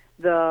that,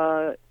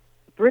 the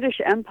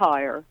British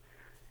Empire,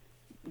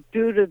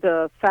 due to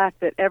the fact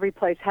that every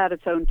place had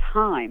its own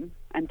time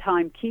and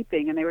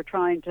timekeeping, and they were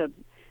trying to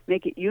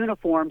make it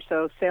uniform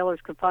so sailors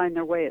could find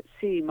their way at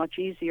sea much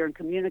easier and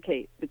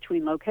communicate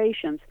between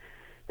locations,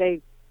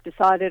 they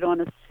decided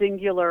on a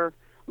singular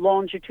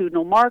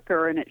longitudinal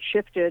marker, and it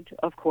shifted,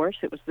 of course,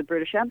 it was the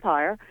British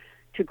Empire,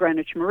 to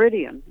Greenwich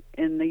Meridian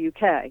in the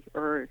UK,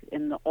 or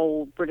in the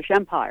old British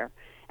Empire.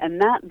 And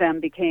that then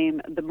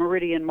became the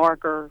meridian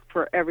marker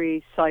for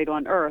every site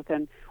on Earth.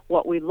 And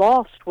what we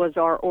lost was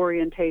our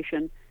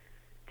orientation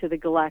to the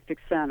galactic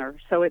center.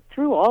 So it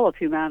threw all of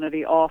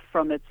humanity off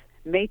from its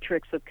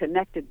matrix of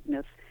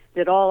connectedness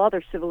that all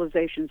other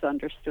civilizations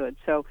understood.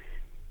 So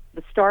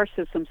the star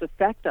systems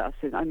affect us.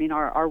 I mean,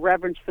 our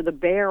reverence for the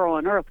bear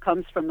on Earth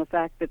comes from the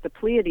fact that the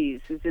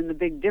Pleiades is in the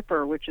Big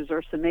Dipper, which is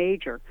Ursa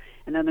Major,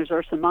 and then there's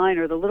Ursa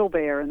Minor, the little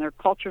bear, and there are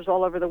cultures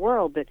all over the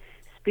world that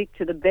speak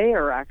to the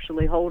bear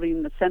actually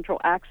holding the central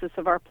axis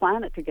of our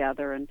planet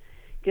together, and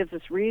gives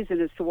us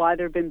reason as to why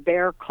there have been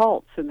bear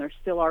cults, and there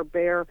still are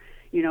bear,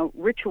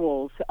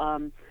 rituals.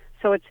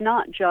 So it's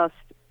not just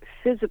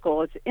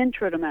physical, it's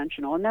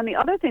intradimensional. And then the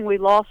other thing we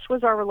lost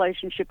was our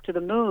relationship to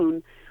the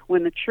moon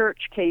when the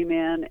church came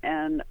in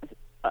and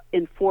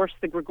enforced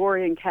the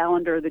Gregorian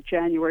calendar that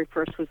January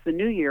 1st was the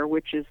new year,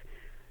 which is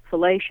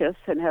fallacious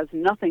and has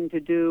nothing to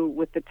do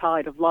with the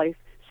tide of life.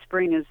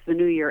 Spring is the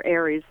new year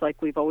Aries,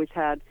 like we've always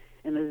had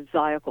in the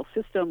zodiacal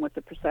system with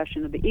the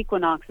precession of the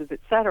equinoxes,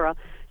 etc.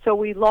 So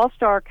we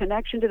lost our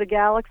connection to the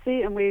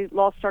galaxy and we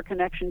lost our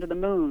connection to the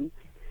moon.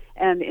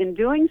 And in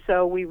doing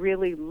so, we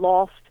really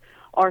lost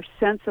our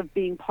sense of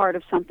being part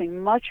of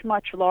something much,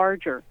 much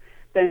larger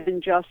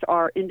than just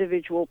our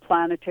individual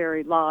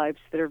planetary lives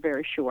that are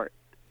very short.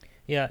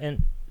 Yeah,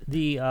 and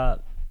the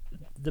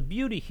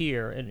beauty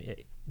here, and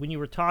when you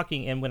were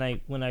talking, and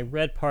when I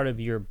read part of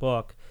your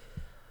book,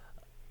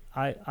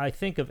 I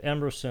think of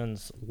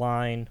Emerson's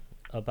line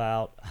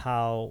about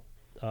how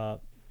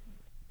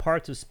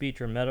parts of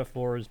speech are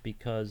metaphors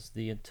because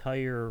the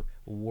entire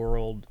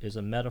world is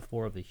a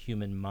metaphor of the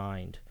human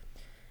mind.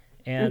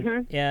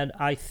 And and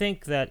I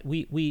think that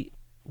we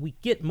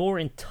get more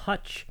in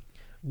touch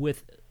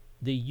with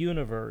the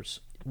universe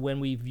when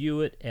we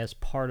view it as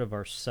part of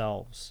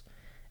ourselves.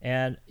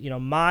 And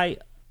my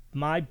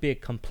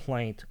big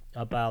complaint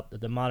about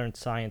the modern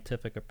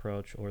scientific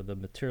approach or the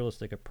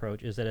materialistic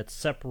approach is that it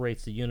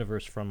separates the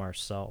universe from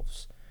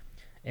ourselves.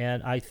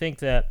 And I think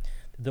that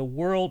the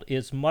world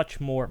is much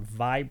more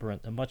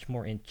vibrant, a much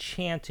more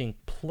enchanting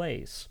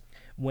place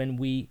when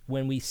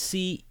we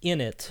see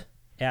in it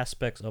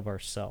aspects of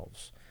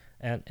ourselves,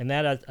 and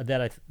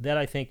that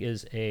I think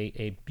is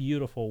a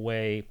beautiful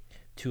way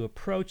to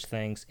approach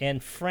things.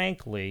 And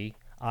frankly,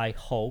 I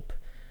hope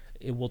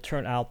it will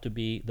turn out to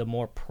be the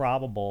more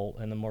probable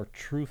and the more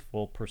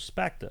truthful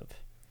perspective,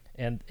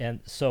 and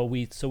so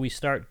we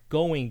start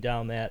going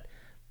down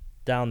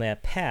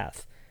that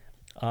path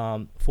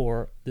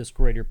for this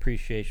greater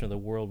appreciation of the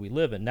world we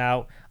live in.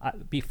 Now,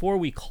 before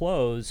we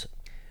close,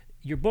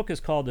 your book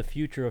is called The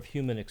Future of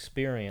Human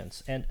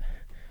Experience, and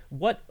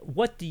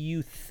what do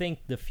you think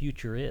the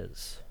future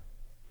is?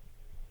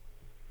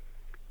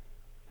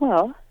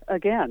 Well,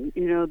 again,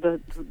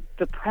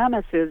 the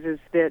premise is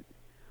that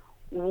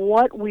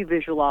what we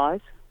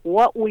visualize,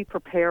 what we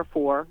prepare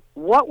for,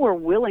 what we're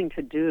willing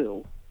to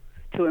do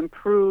to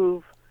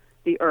improve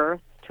the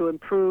earth, to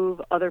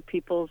improve other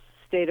people's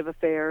state of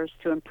affairs,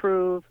 to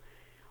improve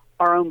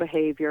our own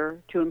behavior,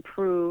 to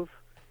improve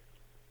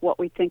what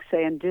we think,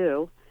 say, and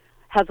do,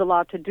 has a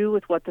lot to do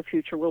with what the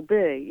future will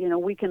be.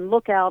 We can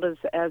look out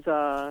as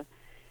a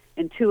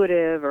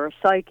intuitive or a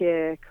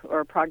psychic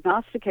or a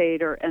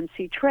prognosticator and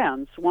see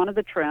trends. One of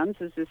the trends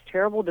is this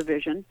terrible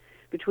division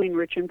between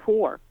rich and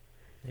poor.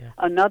 Yeah.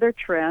 Another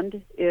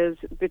trend is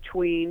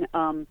between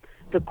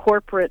the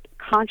corporate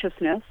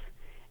consciousness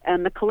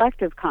and the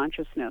collective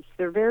consciousness.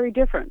 They're very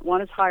different.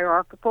 One is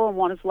hierarchical and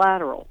one is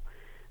lateral.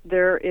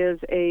 There is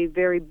a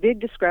very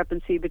big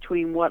discrepancy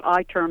between what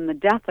I term the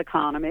death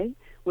economy,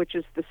 which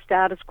is the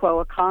status quo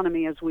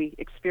economy as we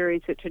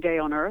experience it today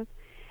on Earth,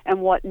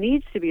 and what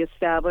needs to be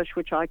established,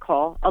 which I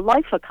call a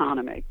life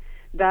economy,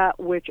 that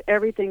which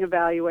everything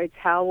evaluates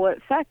how will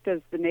affect,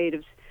 as the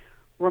natives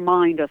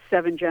remind us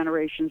 7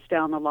 generations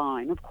down the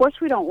line. Of course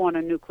we don't want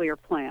a nuclear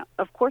plant.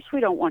 Of course we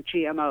don't want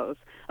GMOs.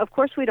 Of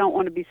course we don't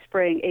want to be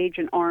spraying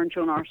Agent Orange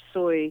on our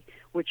soy,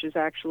 which is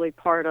actually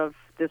part of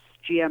this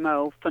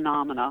GMO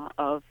phenomena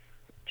of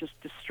just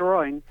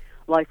destroying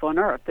life on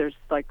Earth. There's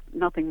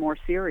nothing more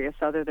serious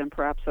other than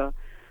perhaps a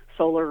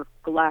solar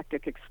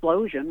galactic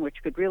explosion, which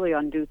could really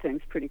undo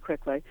things pretty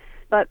quickly.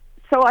 But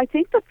so I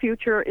think the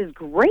future is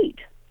great,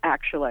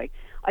 actually.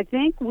 I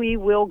think we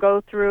will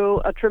go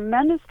through a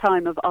tremendous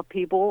time of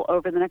upheaval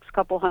over the next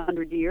couple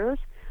hundred years.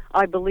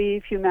 I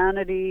believe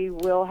humanity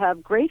will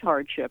have great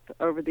hardship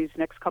over these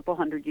next couple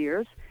hundred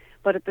years,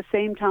 but at the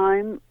same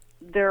time,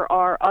 there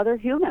are other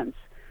humans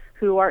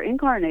who are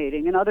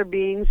incarnating and other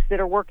beings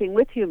that are working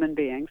with human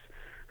beings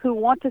who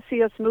want to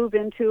see us move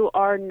into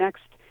our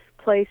next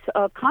place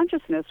of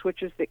consciousness,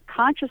 which is that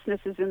consciousness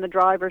is in the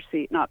driver's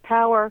seat, not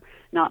power,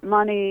 not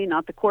money,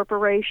 not the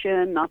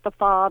corporation, not the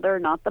father,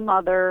 not the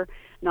mother,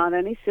 not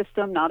any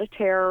system, not a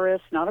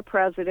terrorist, not a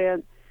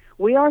president.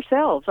 We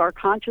ourselves, our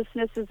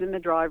consciousness is in the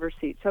driver's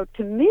seat. So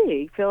to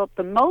me, Philip,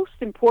 the most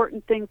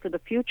important thing for the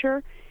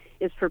future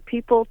is for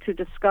people to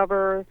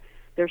discover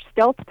their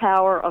stealth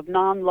power of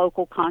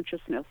non-local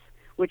consciousness,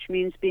 which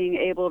means being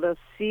able to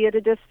see at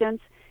a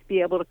distance, be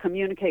able to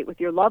communicate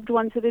with your loved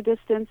ones at a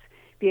distance,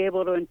 be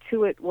able to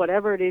intuit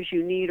whatever it is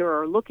you need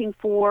or are looking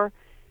for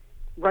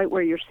right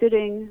where you're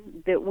sitting,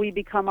 that we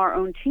become our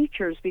own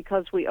teachers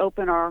because we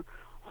open our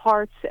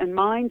hearts and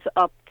minds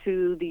up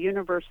to the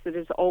universe that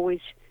is always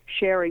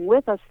sharing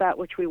with us that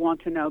which we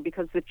want to know.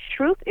 Because the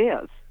truth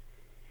is,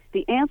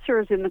 the answer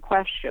is in the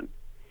question.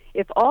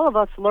 If all of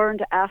us learn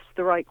to ask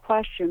the right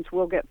questions,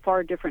 we'll get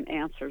far different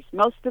answers.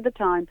 Most of the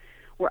time,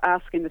 we're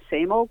asking the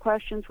same old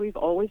questions we've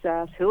always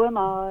asked. Who am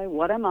I?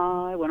 What am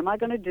I? What am I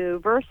going to do?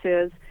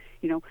 Versus,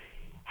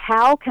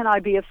 how can I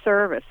be of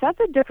service? That's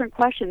a different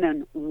question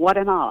than what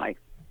am I?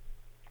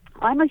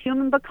 I'm a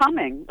human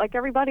becoming like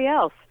everybody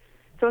else.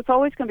 So it's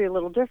always going to be a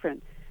little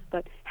different.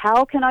 but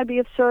how can I be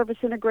of service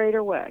in a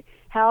greater way?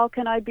 How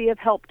can I be of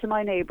help to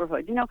my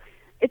neighborhood?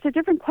 It's a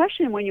different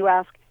question when you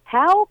ask,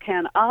 how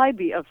can I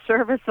be of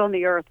service on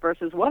the earth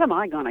versus what am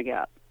I going to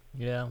get?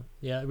 Yeah.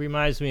 It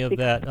reminds me of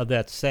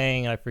that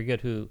saying. I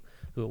forget who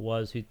it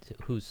was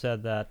who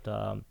said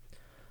that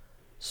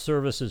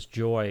service is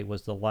joy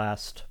was the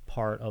last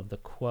part of the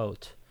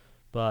quote.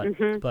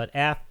 But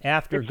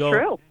after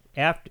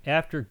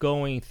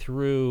going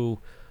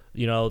through,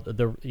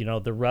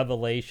 the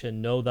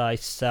revelation, know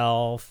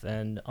thyself,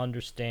 and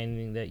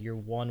understanding that you're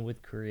one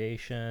with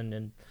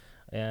creation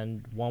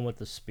and one with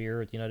the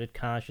spirit, united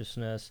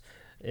consciousness.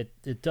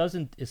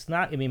 It's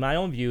not, my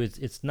own view is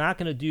it's not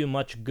going to do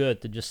much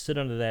good to just sit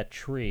under that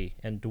tree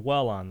and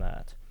dwell on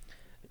that.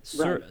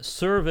 Right.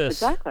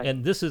 Service, exactly.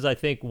 And this is, I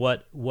think,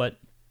 what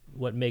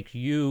makes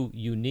you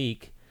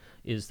unique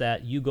is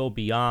that you go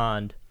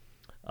beyond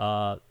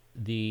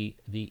the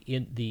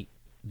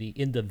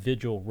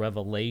individual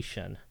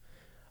revelation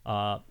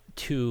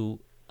to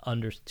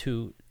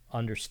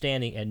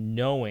understanding and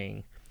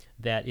knowing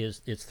that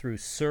it's through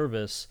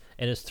service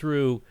and it's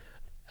through,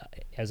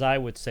 as I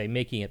would say,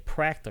 making it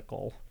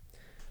practical,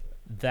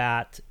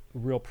 that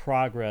real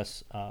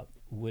progress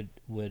would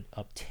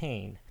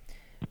obtain.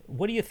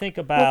 What do you think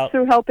about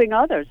through helping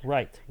others?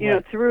 Right.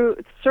 Through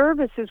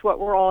service is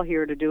what we're all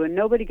here to do, and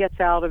nobody gets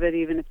out of it,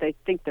 even if they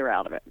think they're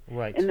out of it.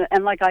 Right.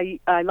 And like I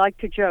like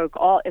to joke,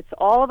 it's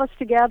all of us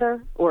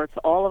together, or it's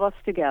all of us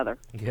together.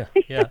 Yeah.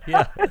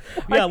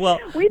 Well,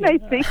 we may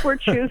think we're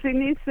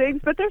choosing these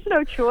things, but there's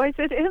no choice.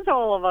 It is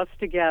all of us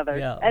together,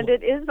 and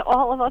it is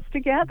all of us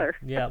together.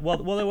 Yeah. Well,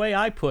 the way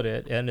I put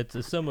it, and it's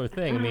a similar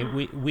thing.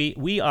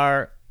 We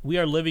are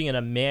living in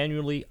a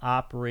manually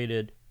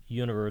operated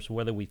universe,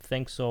 whether we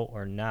think so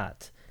or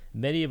not.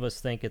 Many of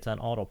us think it's on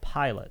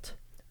autopilot,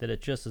 that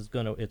it just is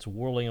it's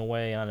whirling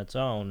away on its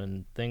own,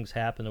 and things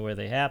happen the way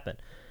they happen.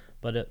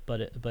 But it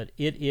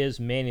is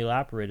manually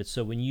operated.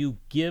 So when you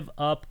give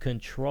up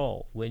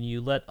control, when you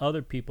let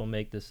other people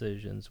make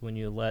decisions, when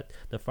you let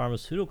the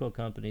pharmaceutical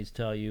companies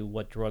tell you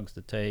what drugs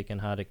to take and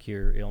how to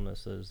cure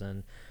illnesses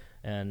and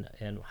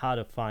how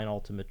to find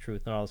ultimate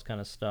truth and all this kind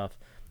of stuff,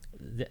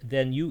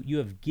 then you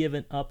have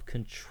given up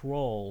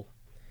control.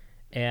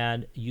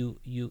 And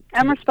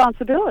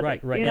responsibility.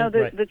 Right.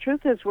 The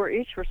truth is, we're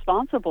each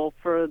responsible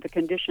for the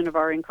condition of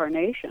our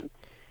incarnation,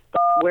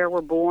 where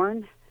we're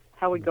born,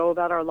 how we go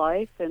about our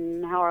life,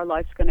 and how our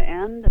life's going to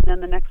end, and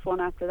then the next one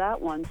after that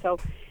one. So,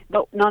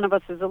 but none of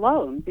us is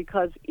alone,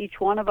 because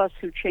each one of us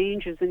who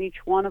changes, and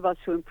each one of us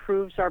who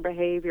improves our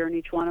behavior, and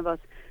each one of us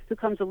who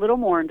comes a little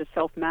more into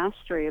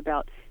self-mastery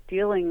about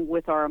dealing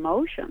with our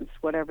emotions,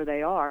 whatever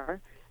they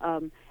are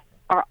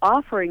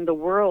offering the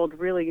world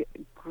really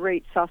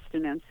great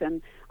sustenance. And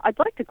I'd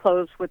like to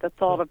close with a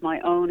thought of my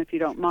own, if you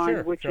don't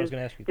mind, which is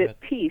that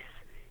peace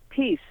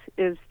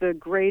is the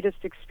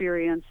greatest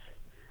experience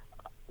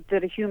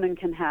that a human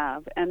can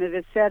have. And it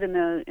is said in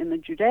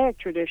the Judaic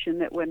tradition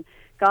that when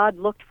God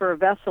looked for a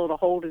vessel to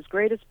hold his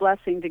greatest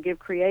blessing to give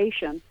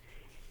creation,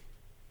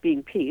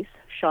 being peace,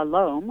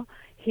 shalom,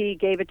 he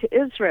gave it to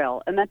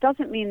Israel. And that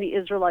doesn't mean the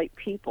Israelite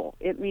people.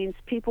 It means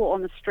people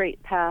on the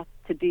straight path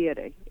to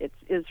deity.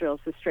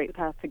 Israel's the straight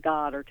path to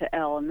God or to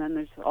El, and then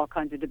there's all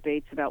kinds of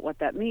debates about what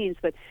that means.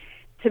 But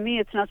to me,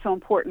 it's not so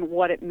important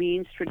what it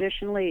means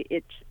traditionally.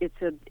 It's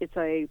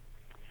a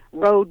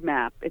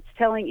roadmap. It's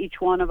telling each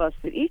one of us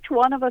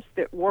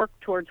that work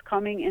towards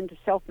coming into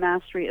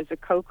self-mastery as a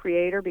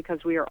co-creator,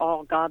 because we are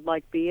all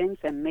godlike beings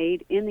and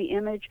made in the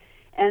image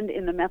and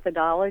in the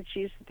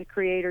methodologies that the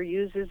Creator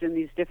uses in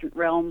these different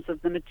realms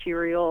of the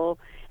material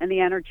and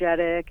the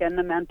energetic and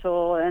the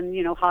mental and,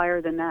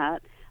 higher than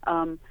that,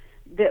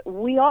 that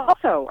we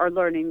also are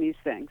learning these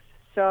things.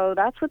 So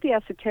that's what the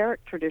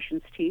esoteric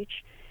traditions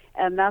teach,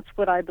 and that's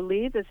what I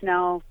believe is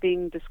now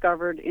being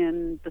discovered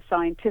in the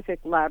scientific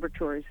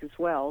laboratories as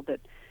well, that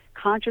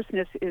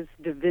consciousness is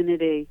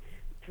divinity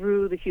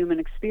through the human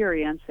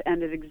experience,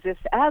 and it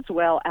exists as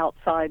well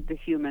outside the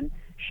human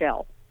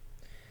shell.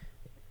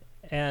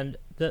 And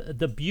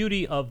the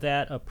beauty of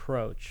that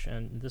approach,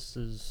 and this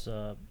is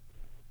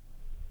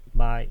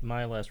my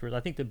last word, I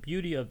think the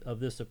beauty of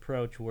this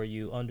approach, where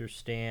you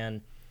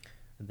understand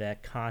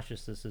that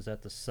consciousness is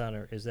at the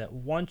center, is that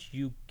once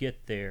you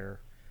get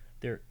there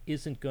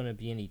isn't going to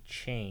be any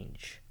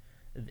change.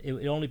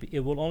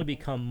 It will only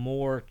become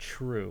more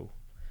true.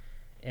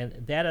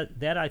 And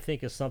that I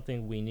think is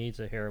something we need,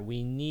 Zahara.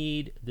 We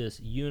need this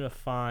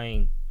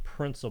unifying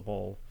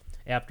principle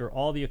after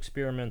all the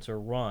experiments are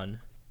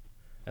run,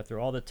 after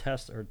all the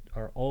tests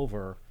are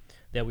over,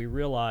 that we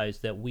realize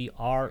that we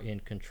are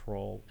in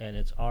control, and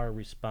it's our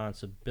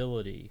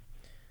responsibility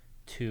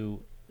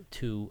to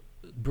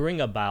bring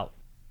about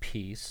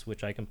peace,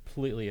 which I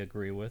completely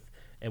agree with,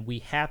 and we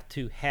have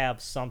to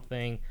have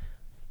something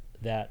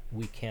that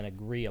we can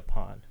agree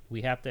upon.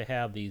 We have to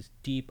have these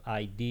deep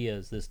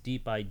ideas, this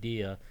deep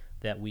idea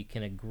that we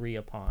can agree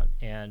upon.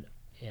 And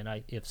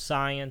if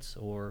science,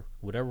 or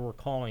whatever we're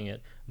calling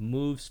it,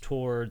 moves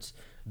towards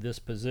this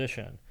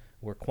position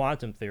where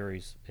quantum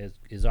theories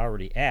is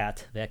already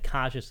at, that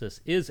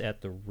consciousness is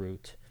at the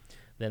root,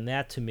 then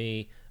that to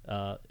me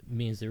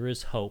means there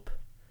is hope,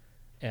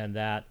 and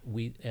that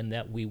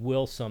we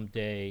will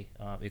someday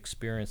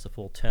experience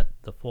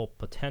the full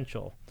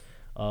potential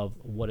of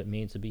what it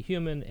means to be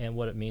human and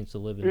what it means to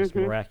live in this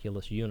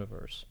miraculous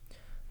universe.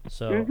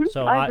 So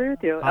I agree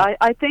with you.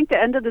 I think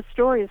the end of the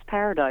story is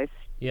paradise,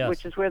 yes,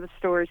 which is where the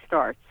story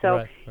starts. So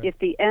right. if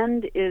the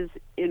end is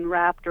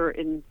enwrapped or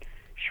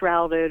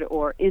enshrouded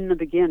or in the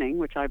beginning,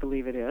 which I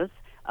believe it is,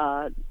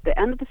 the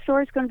end of the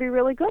story is going to be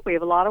really good. We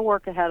have a lot of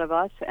work ahead of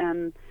us,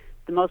 and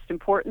the most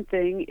important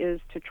thing is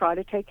to try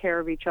to take care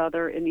of each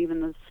other in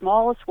even the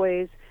smallest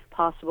ways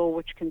possible,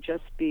 which can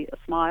just be a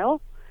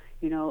smile,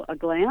 a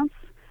glance,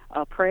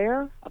 a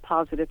prayer, a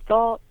positive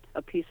thought,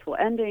 a peaceful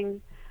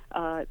ending.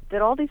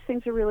 That all these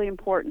things are really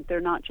important. They're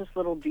not just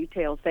little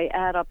details. They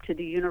add up to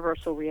the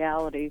universal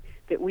reality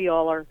that we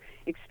all are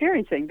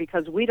experiencing,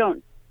 because we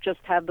don't just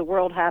have the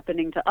world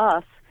happening to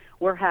us,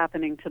 we're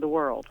happening to the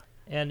world.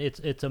 And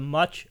it's a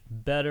much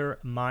better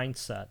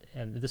mindset.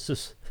 And this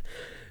is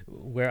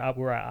where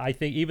I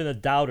think even the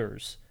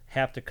doubters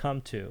have to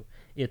come to.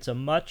 It's a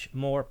much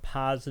more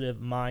positive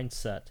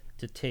mindset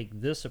to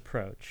take this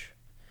approach,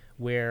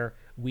 where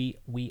we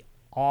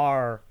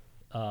are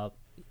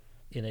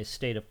in a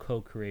state of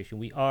co-creation.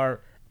 We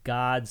are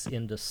gods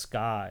in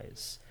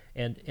disguise,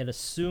 and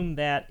assume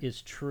that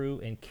is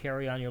true and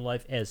carry on your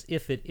life as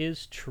if it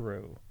is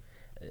true,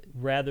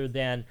 rather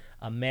than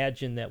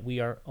imagine that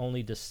we are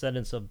only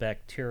descendants of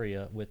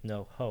bacteria with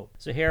no hope.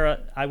 So,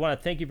 Hera, I want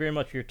to thank you very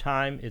much for your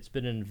time. It's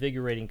been an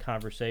invigorating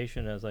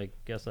conversation, as I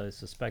guess I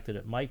suspected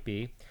it might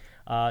be.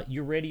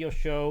 Your radio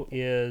show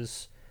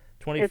is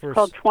 21st... It's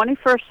called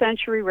 21st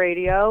Century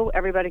Radio.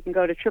 Everybody can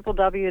go to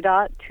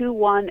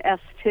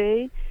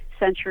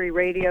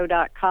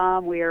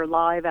www.21stcenturyradio.com. We are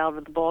live out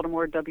of the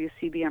Baltimore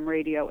WCBM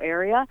radio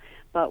area,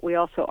 but we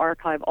also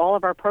archive all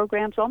of our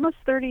programs, almost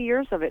 30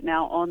 years of it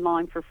now,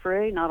 online for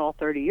free. Not all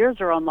 30 years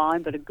are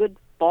online, but a good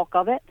bulk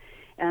of it.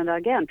 And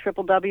again,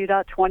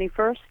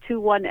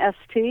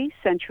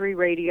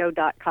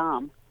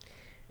 www.21stcenturyradio.com.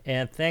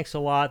 And thanks a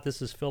lot.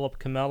 This is Philip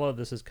Comella.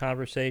 This is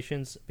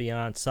Conversations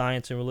Beyond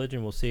Science and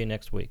Religion. We'll see you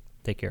next week.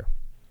 Take care.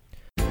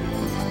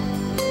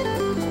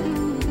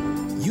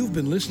 You've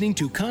been listening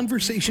to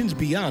Conversations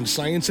Beyond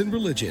Science and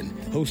Religion,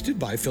 hosted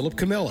by Philip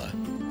Comella.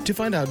 To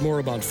find out more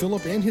about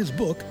Philip and his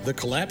book, The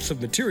Collapse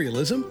of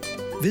Materialism,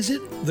 visit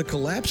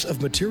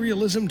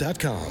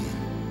thecollapseofmaterialism.com.